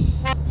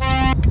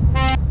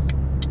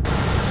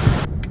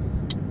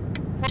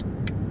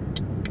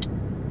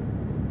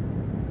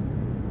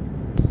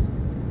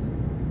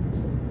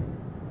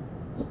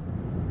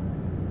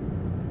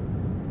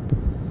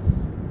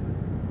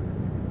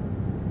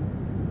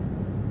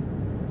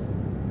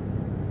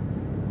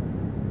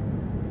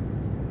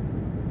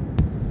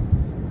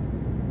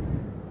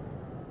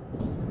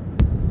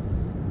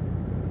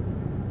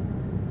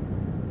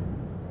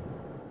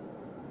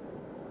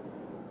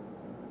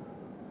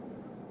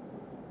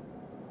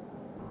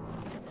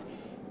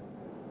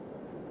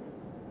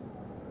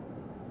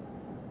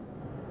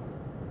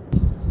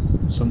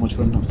 So much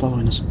for him not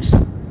following us.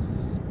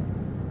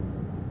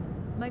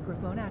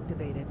 Microphone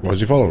activated. Why is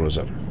he following us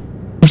then?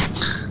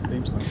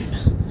 Seems like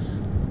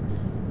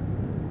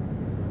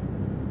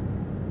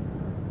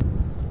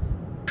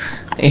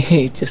it.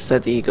 He just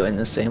said he got in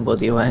the same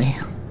bloody way.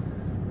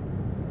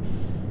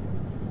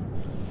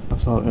 I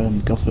thought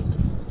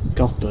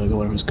Gothberg or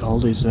whatever it's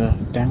called is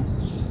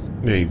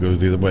down. Yeah, you go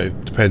the other way.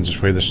 It depends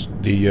which way the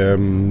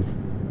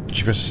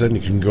GPS is saying.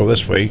 You can go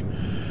this way,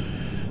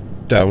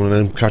 down, and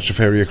then catch a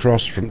ferry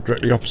across from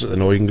directly opposite.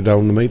 Then, or you can go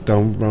down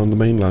around the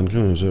mainland. You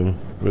know, so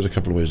there's a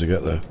couple of ways to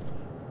get there.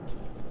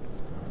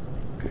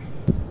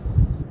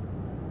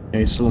 Yeah,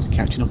 he's still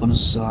catching up on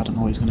us, so I don't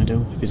know what he's going to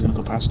do. If he's going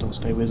to go past or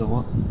stay with us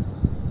or what.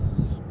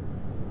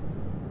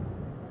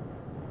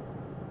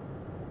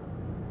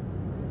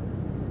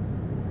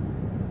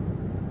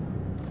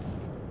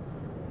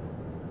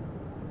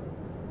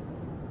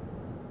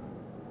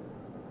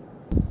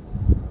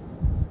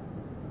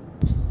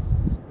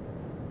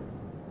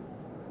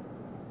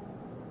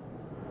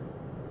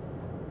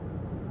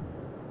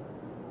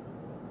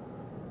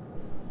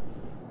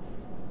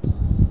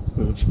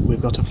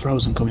 We've got a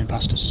Frozen coming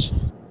past us.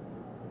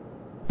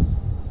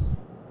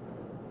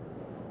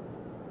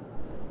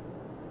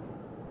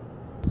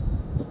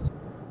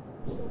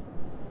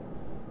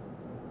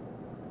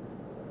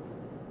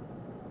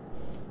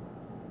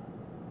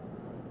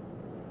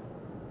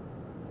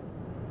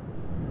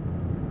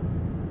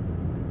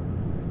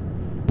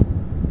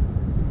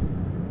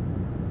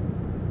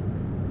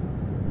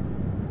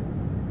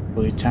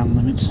 Probably town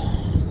limits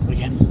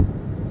again.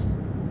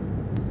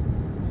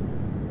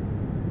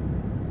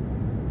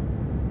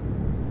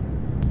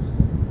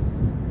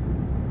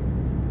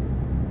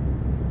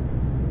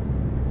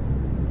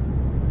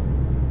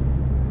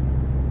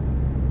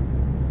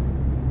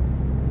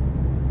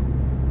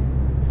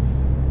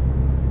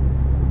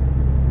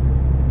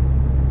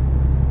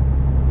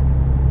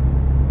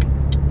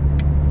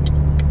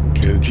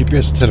 Okay, the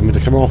GPS is telling me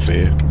to come off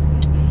here,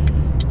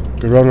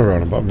 go round and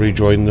round, but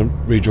rejoin the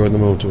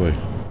motorway.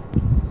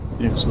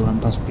 Yeah, so I'm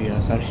past the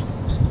ferry.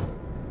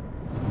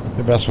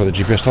 Maybe that's where the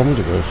GPS told me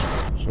to go.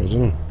 So I don't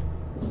know.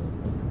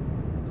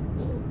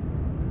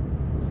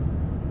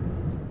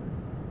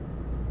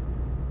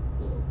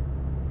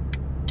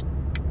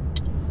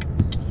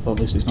 Well,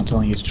 at least he's not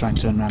telling you to try and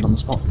turn around on the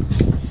spot.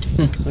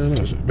 I don't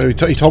know. Maybe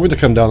he told me to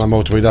come down that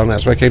motorway down there.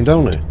 That's why I came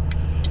down there.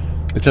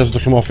 It tells us to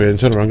come off here and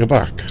turn around and go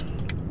back.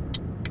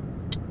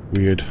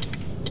 Weird.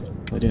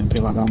 But it didn't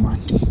feel like that on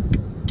mine.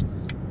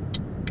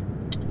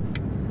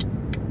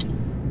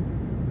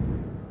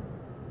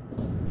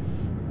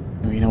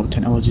 You know what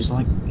technology's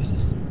like?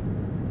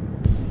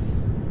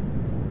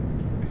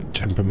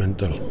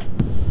 Temperamental.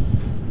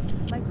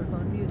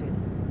 Microphone muted.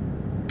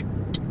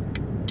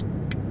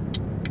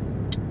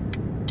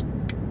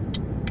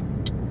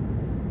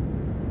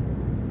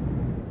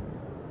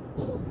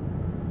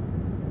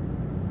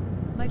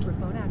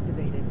 Microphone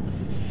activated.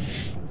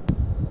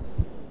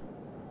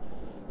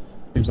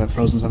 Seems like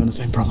Frozen's having the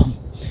same problem.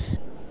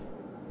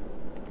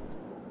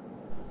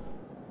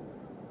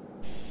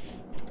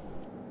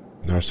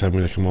 Now it's time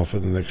to come off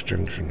at the next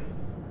junction.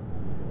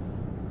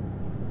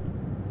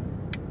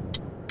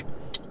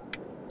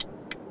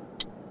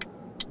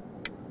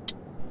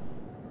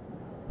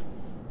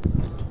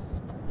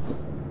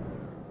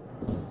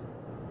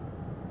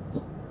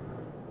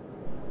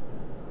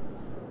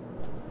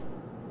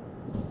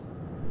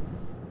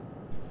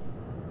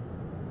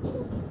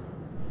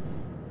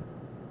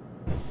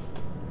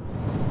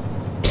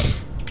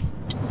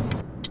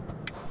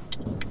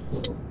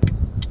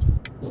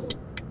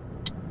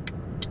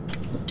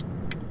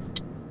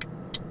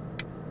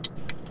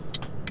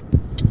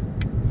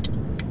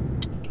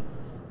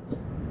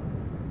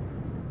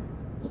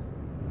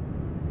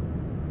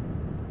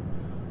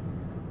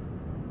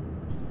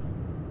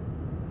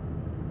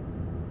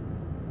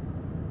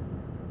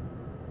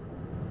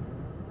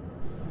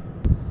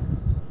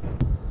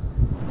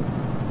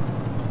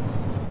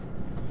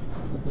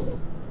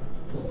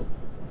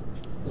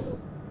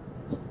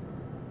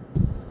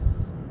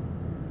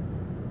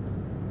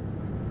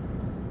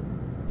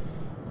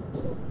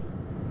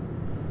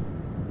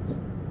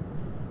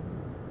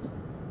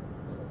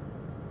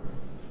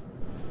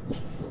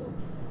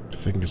 I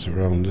think it's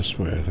around this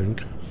way, I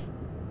think.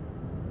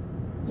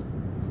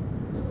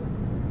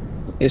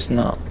 It's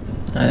not.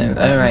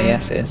 Oh right,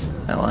 yes it is.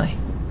 I lie.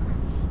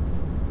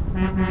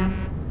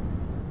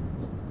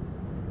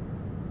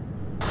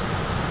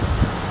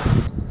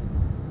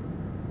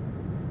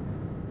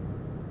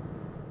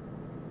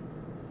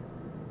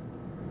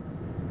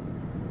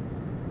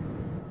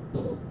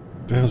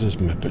 How's this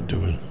Muppet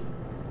doing?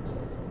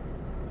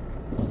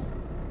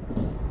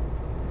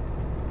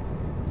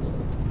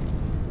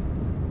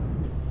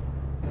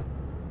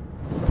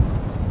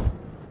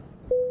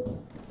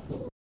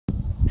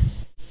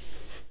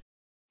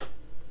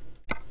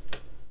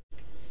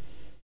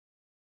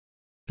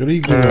 Good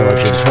evening,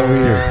 Argent. How are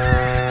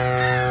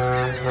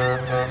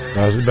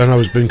you? Ben,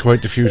 I've been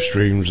quite a few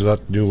streams of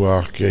that new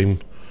Ark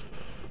game.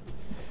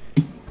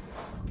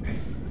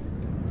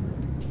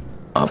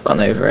 I've gone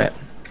over it.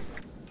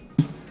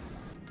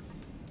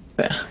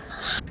 But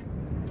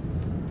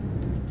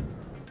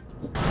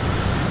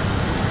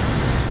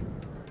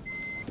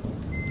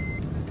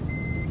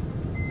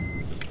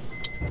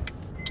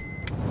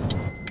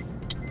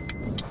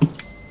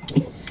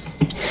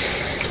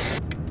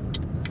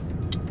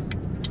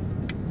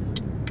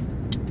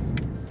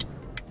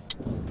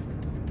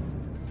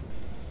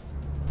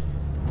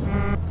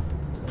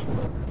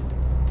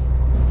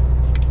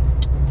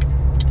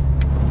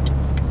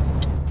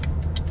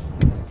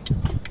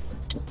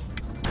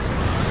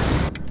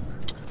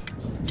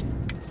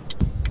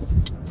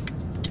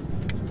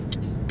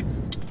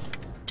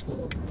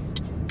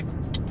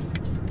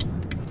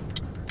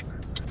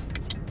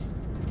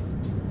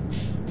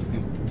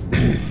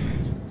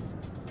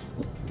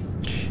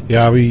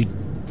Yeah,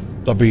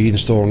 I'll be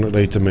installing it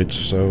later, mate,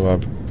 so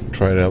I'll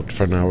try it out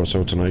for an hour or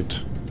so tonight.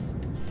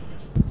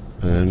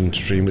 And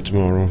stream it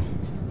tomorrow.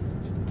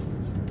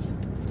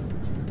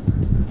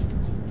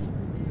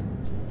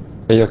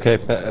 Are you okay,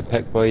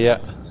 Pickboy,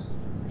 yet?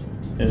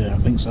 Yeah, I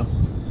think so.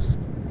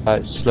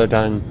 Slow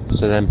down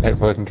so then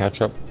Pickboy can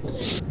catch up.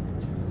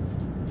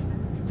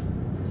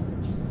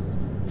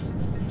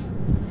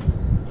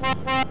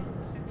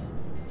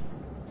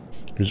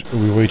 Are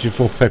we waiting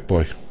for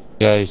Pickboy?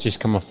 Yeah, he's just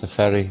come off the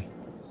ferry.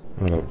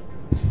 Hello.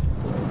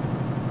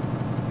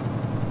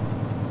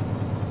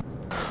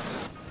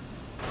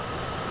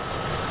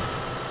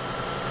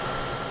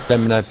 Let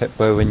me know,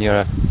 Pickboy, when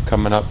you're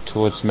coming up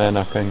towards me and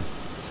I can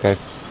go a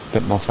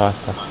bit more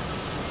faster.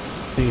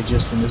 They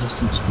adjust in the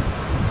distance.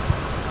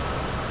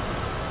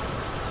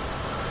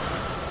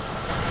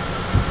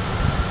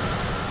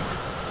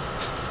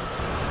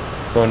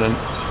 Go on then.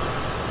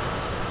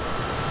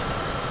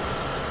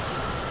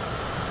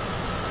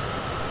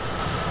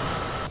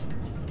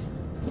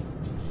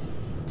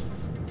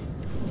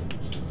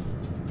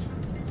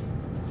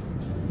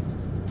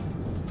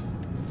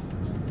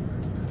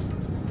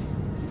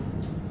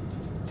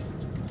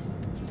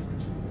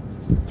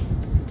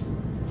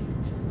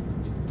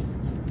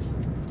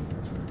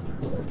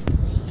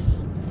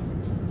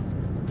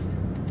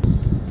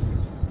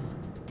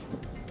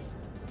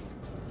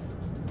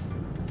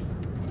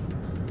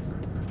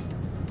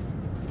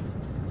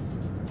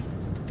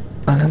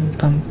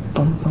 Bum,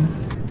 bum, bum.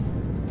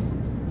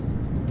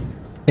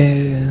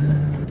 Yeah.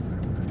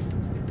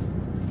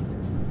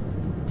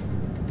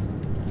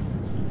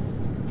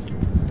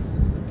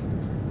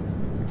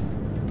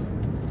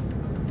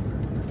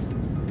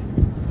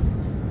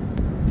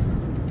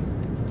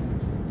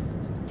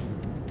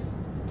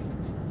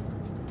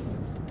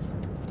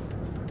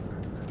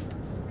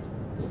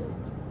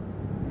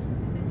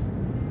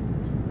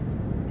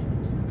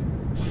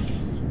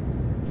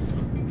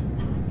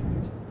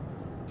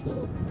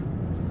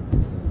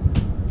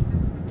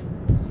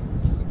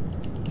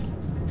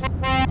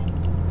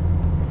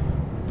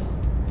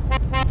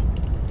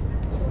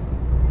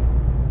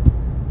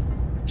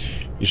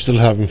 You're still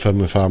having fun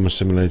with Farmer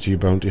Simulator, you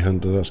bounty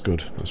hunter. That's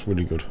good. That's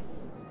really good.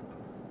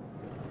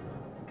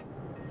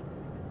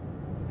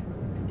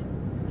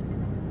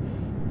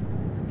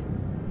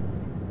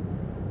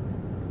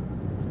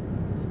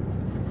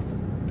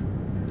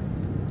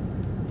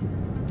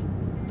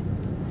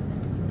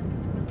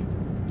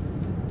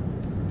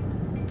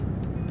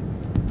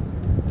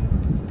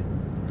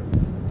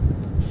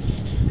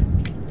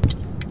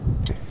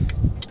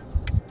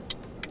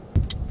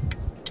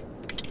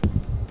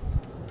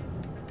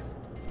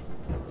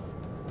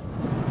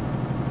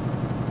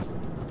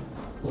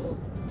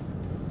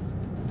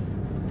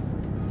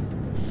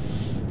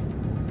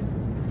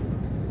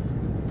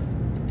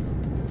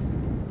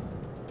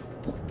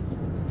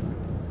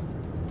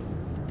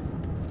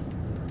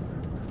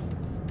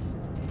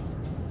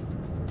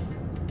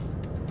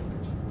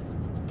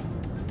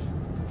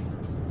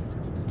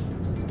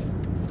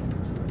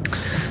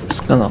 It's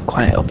gone all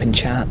quiet up in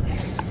chat.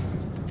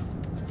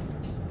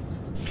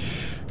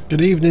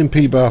 Good evening,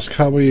 P-Bask.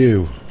 How are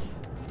you?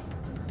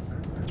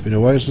 It's been a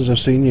while since I've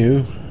seen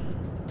you.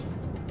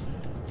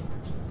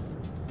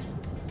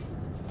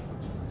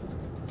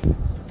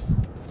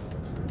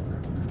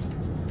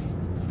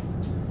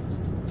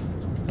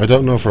 I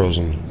don't know,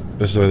 Frozen.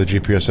 This is where the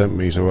GPS sent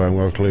me, so I haven't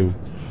got a clue.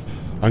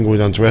 I'm going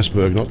down to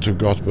Esberg, not to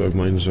Gothberg,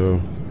 mine, so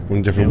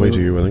one different way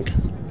to you, I think.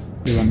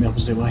 We went the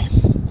opposite way.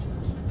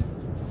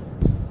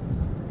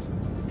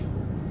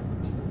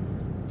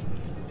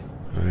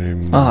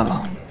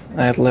 Oh,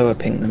 I had lower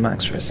ping than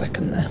max for a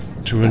second there.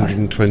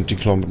 220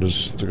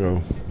 kilometers to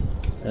go.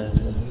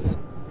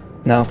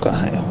 Now I've got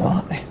higher.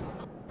 Well,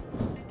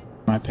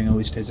 My ping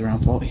always stays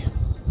around 40.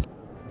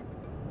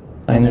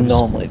 I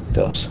normally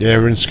does. Yeah,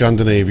 we're in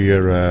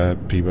Scandinavia,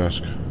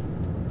 P-Bask.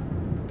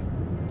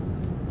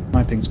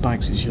 My ping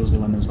spikes is usually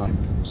when there's like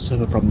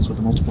server problems with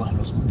the multiplier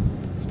or something.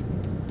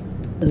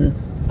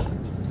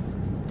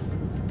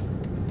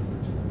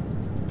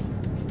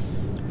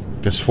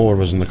 There's 4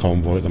 of us in the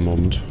convoy at the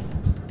moment.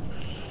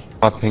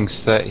 My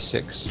ping's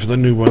 36. For the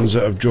new ones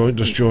that have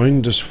just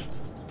joined, just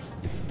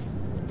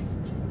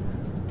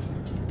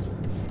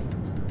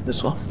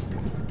This one.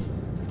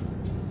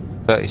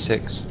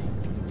 36.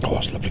 oh,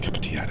 that's a lovely cup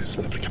of tea. That is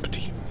a lovely cup of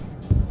tea.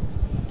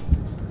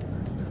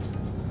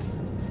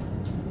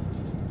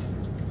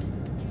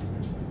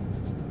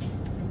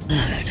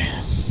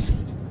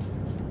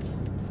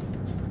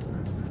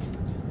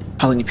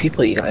 How many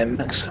people you got in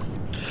max?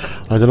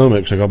 I don't know,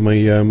 Mix. I got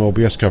my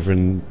OBS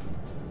covering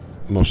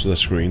most of the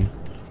screen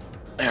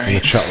and the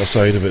chatler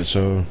side of it.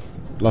 So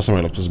last time I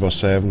looked, it was about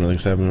 7. I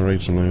think 7 or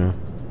 8, something like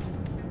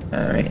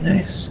that. Alright,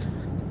 nice.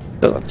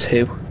 Still got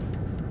 2.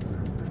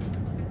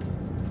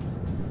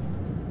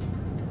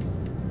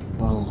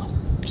 Well,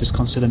 just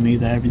consider me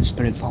there in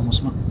spirit form or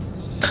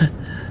something.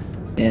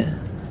 Yeah.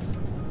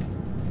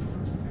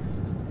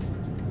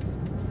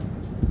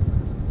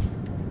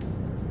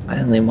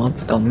 Finally,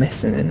 mod's gone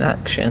missing in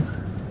action.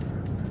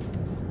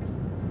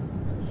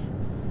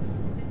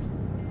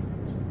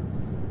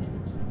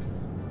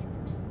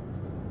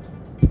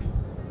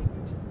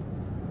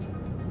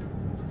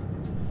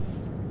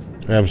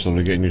 I am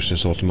slowly getting used to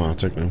this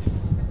automatic now.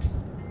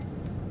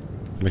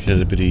 Making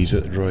it a bit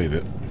easier to drive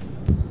it.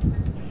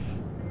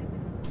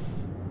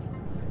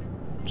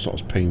 It's not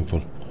as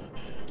painful. So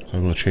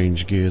I'm going to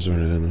change gears or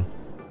anything now.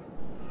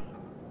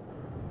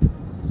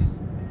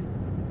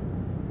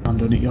 I'm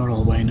doing it your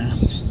old way now.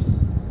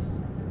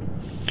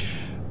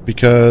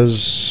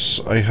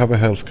 Because I have a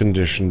health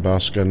condition,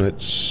 Bask, and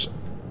it's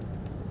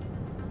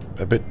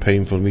a bit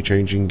painful me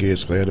changing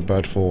gears because I had a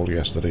bad fall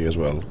yesterday as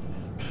well.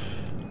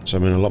 So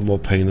I'm in a lot more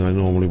pain than I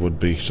normally would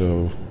be,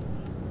 so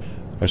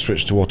I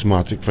switched to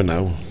automatic for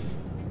now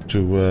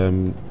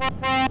to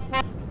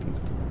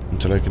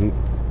until I can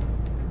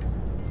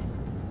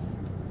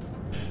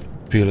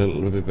feel a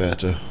little bit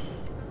better.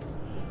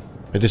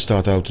 I did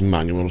start out in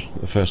manual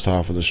the first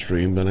half of the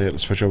stream, then I had to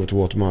switch over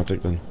to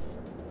automatic then.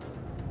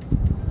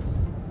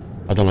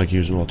 I don't like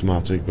using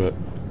automatic, but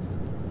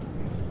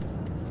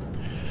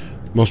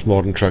most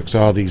modern trucks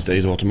are these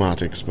days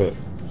automatics, but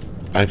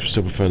I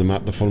still prefer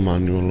the full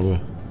manual.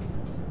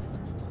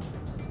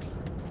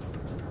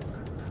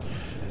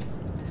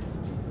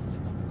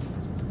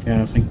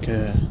 Yeah, I think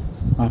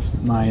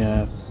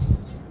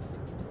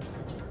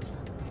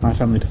my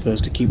family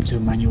prefers to keep to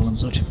manual and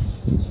such.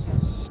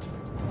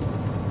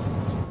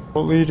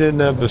 What were you doing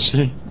there,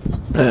 Bushy?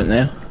 I don't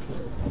know.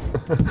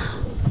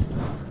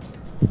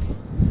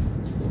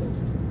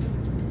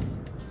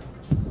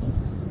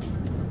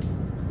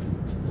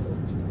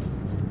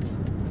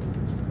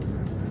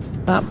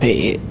 That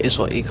bit is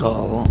what you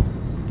call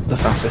the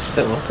fastest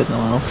fill up in the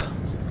world.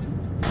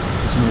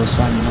 It's another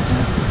sign you're not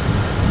there.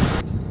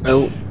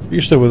 Oh,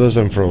 You're still with us,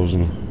 I'm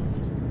Frozen.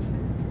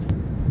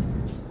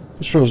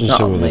 Is Frozen not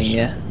still on with me, us?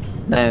 yeah.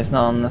 No, it's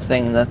not on the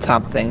thing, the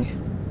tab thing.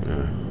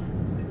 Yeah.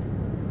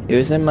 He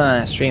was in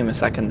my stream a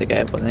second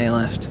ago, but then he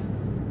left.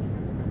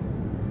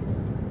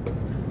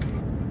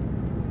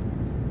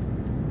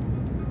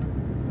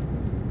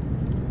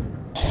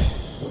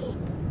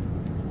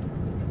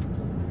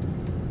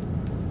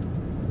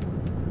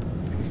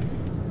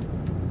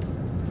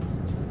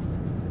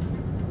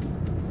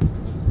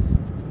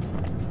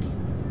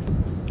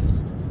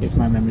 If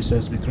my memory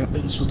serves me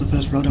correctly, this was the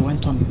first road I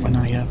went on when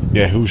I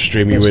Yeah, whose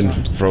stream are you First in?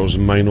 time.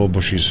 Frozen, mine or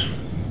Bushy's?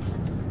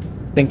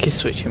 I think he's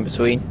switching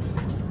between.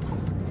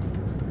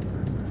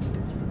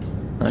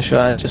 Not sure,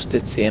 I just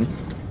did see him.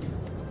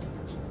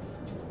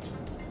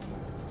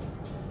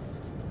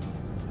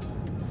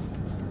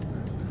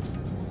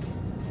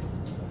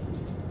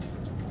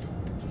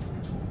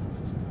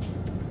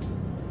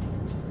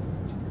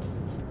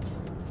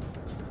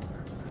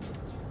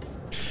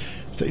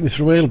 It's taking you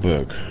through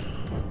Aylburg.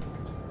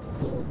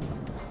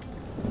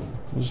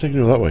 What's it taking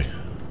you that way?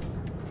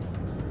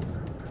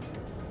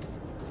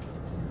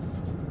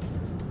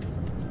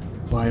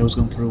 why I was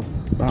going through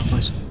that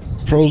place.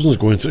 Frozen's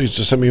going through. He's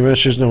just sent me a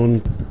message now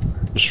on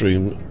the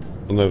stream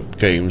on the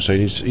game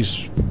saying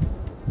he's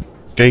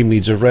game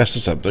needs a rest or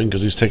something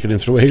because he's taken him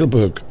through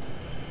Aylburg.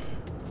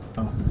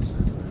 Oh.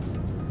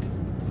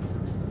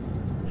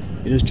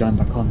 It does join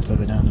back on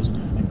further down, doesn't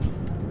it, I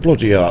think?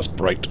 Bloody hell, that's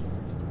bright.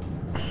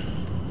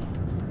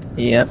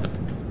 Yep.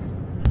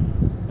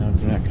 Oh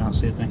great, I can't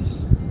see a thing.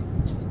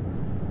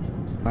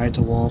 I hit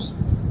a wall.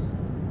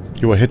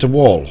 You were hit a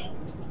wall.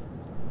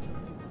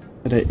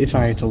 If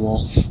I hit a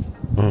wall.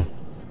 Oh.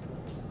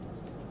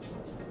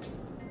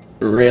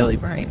 Really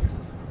bright.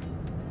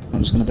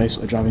 I'm just going to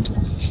basically drive into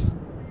one.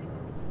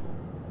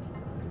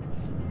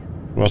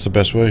 Well, that's the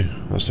best way.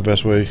 That's the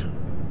best way.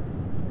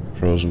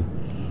 Frozen.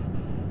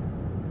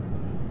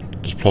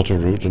 Just plot a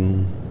route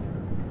and...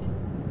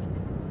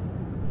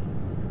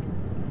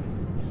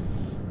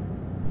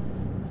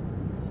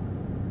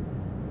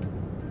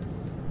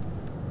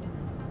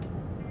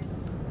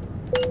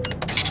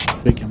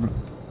 Big camera.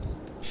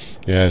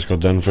 Yeah, it's got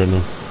done for it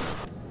now.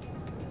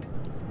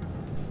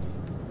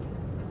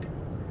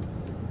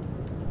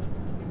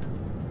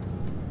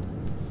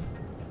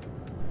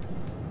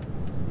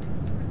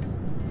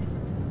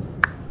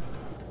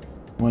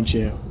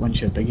 Once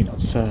you're big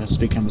enough,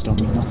 speed cameras don't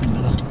mean nothing,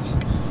 do they?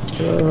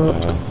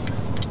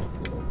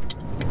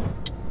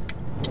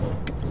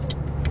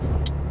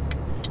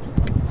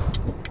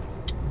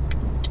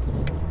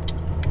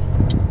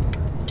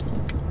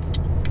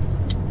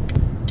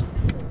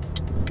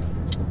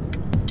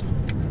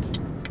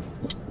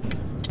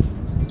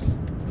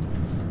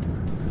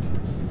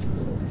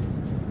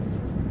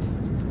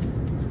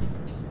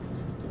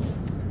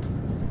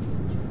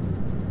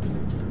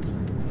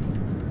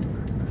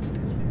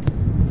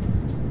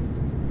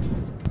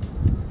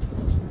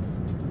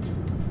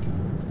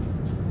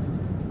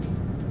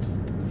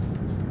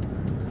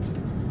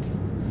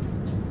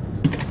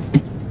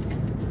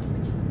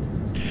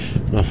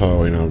 Not far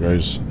away now,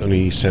 guys.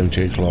 Only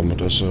 78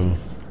 kilometers, so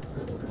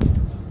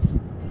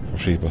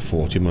roughly about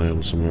 40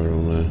 miles, somewhere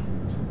around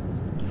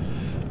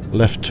there.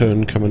 Left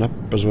turn coming up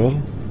as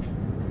well.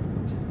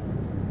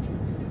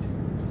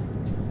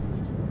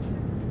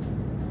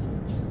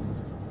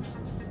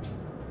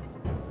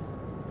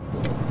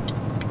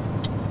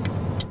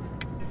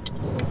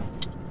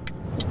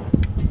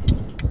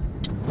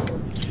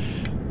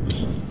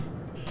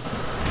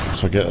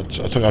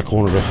 I took that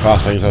corner a bit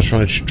fast. I was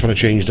trying to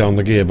change down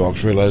the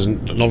gearbox,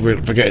 realising, not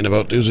really forgetting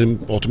about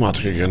using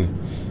automatic again.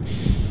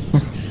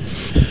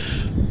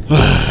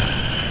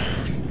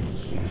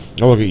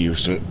 I'll get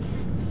used to it.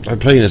 I've been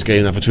playing this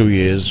game now for 2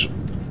 years.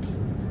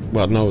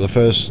 Well, no, the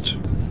first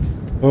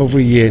over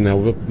a year now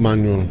with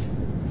manual.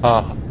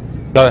 Ah,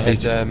 go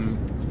ahead. I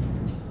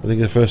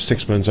think the first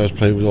 6 months I was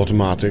playing with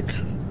automatic.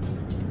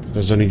 I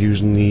was only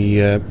using the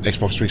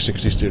Xbox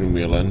 360 steering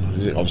wheel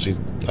then. Obviously,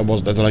 I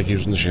didn't like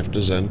using the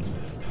shifters then.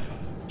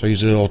 So I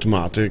used it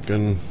automatic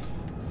and...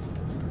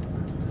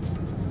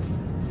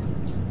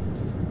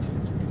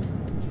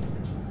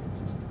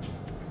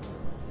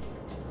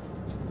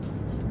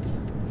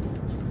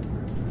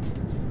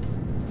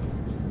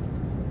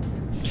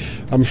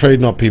 I'm afraid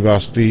not,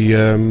 P-Bass.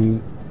 The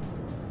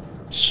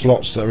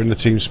slots that are in the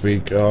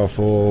TeamSpeak are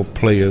for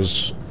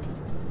players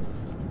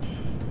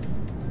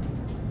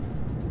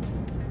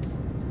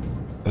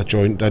that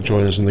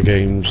join us in the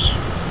games.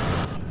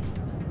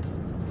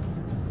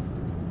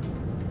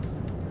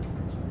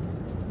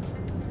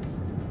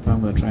 I'm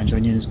going to try and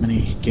join you in as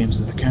many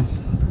games as I can.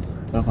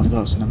 I've only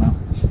got a certain amount.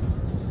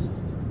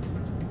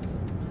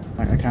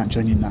 Like, I can't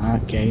join you in the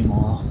art game,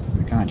 or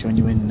I can't join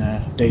you in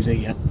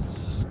DayZ yet.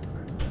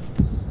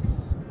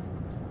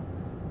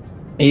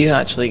 Are you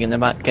actually going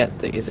to get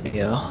these?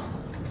 Yeah.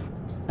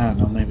 I don't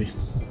know, maybe.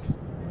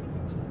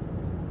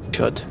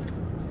 Should.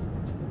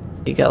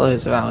 You get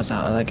loads of hours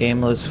out of that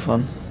game, loads of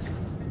fun.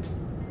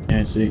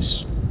 Yeah,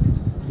 it's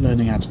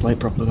learning how to play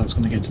properly that's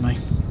going to get to me.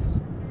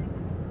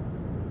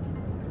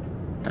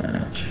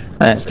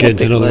 It's got a Getting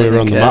to big know the way learning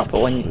around the curve, map.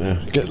 but when you,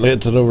 Yeah. Get later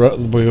to know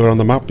the way around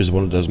the map is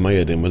what it does my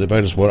head in with it.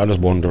 I just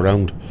wander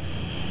around.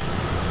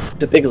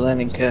 it's a big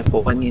learning curve,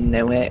 but when you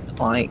know it,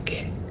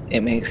 like,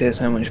 it makes it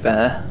so much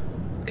better.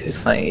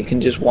 Because, like, you can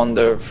just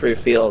wander through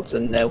fields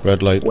and know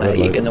Red light, where red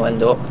you're light. going to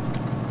end up.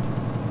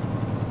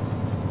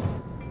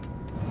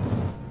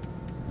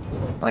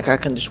 Like, I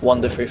can just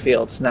wander through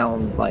fields now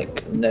and,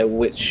 like, know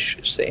which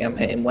city I'm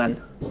hitting when.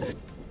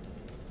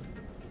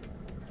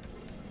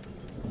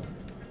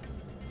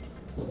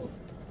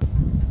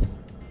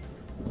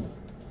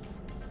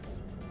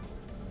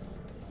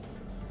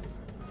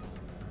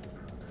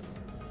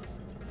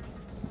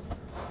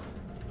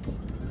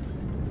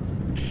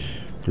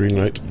 Green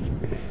light.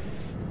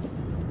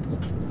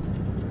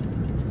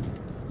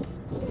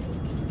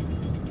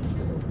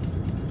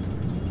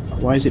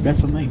 Why is it red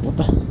for me? What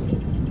the?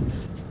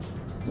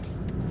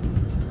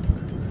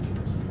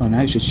 Oh,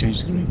 now it's just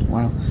changed to green.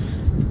 Wow.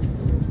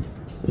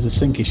 There's a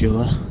sync issue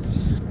there.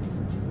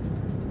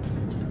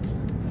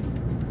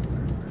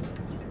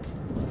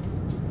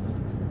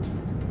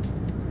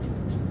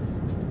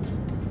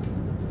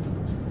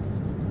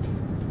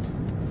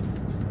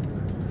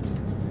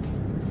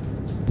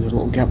 There's a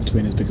little gap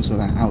between us because of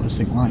that out of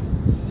sync light.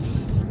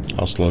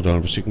 I'll slow down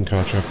a bit so you can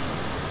catch up.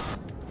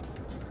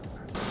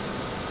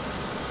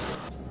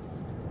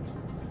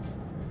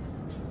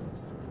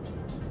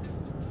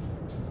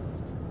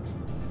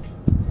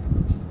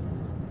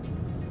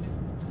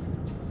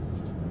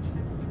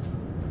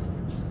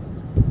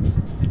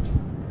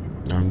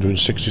 I'm doing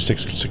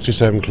 66,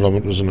 67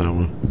 kilometers an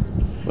hour.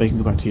 Well, you can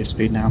go back to your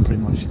speed now,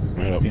 pretty much.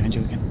 Right up. Behind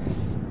you again.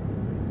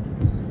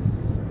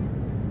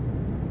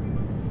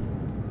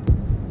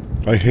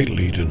 I hate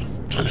leading.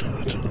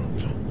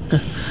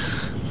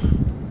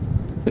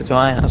 Do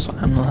I? That's what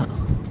I'm not.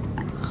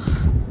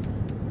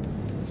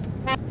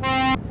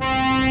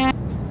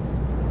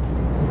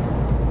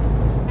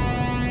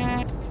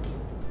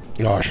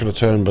 Oh, I should have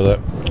turned with it.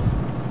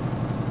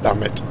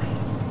 Damn it.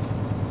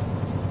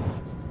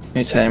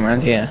 You turn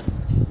around here.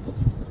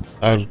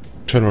 I'll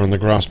turn around the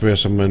grass bay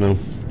somewhere now.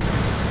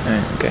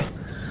 Right, okay.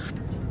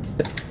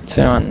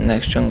 Turn on the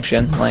next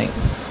junction, like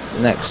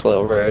the next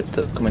little road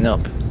that's coming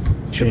up.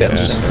 Should be able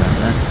to Yeah. swing around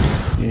there.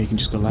 Yeah, you can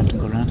just go left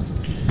and go around.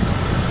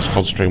 It's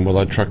concentrating what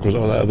that truck was,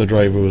 or that other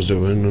driver was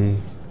doing,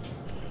 and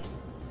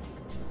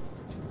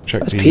check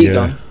That's the. Pete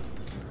gone.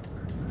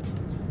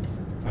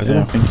 I don't Yeah, I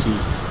know. think he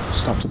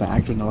stopped at the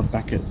Agronode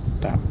back at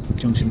that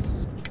junction.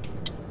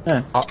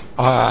 Yeah.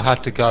 I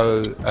had to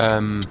go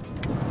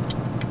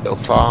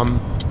little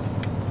farm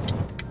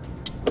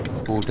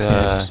called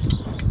Yeah,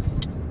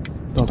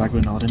 Old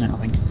Agronode, innit, I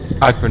think.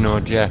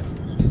 Agronode, yeah.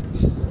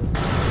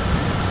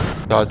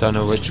 So I don't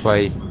know which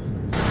way.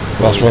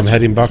 That's what I'm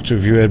heading back to.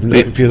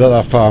 If you let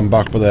that farm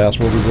back by there, that's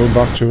what we're going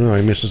back to now.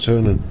 I missed the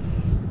turning.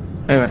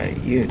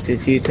 Alright,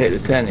 did you take the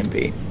turning,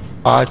 Pete?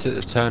 I took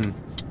the turn.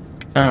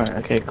 Alright,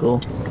 okay,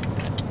 cool.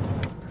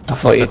 I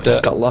thought you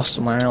dirt. got lost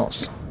somewhere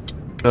else.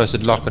 No, it's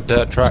like a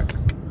dirt track.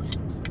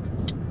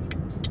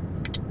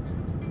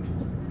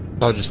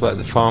 So I just went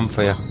at the farm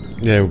for you.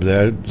 Yeah, over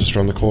there, just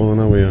around the corner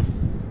now. We are.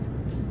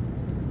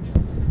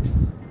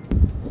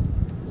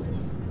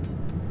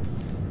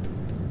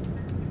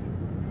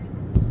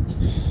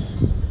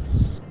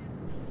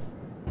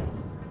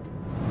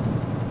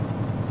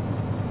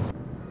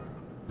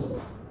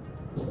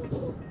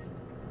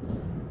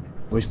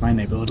 Wish my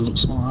neighbourhood looked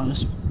something like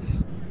this.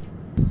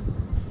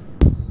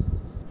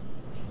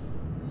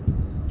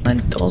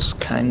 Mine does,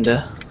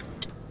 kinda.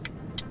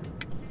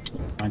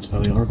 Mine's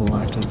fairly horrible,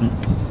 I have to admit.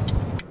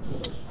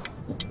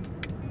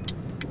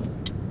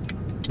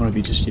 Or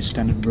maybe just your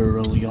standard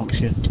rural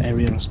Yorkshire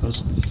area, I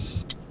suppose.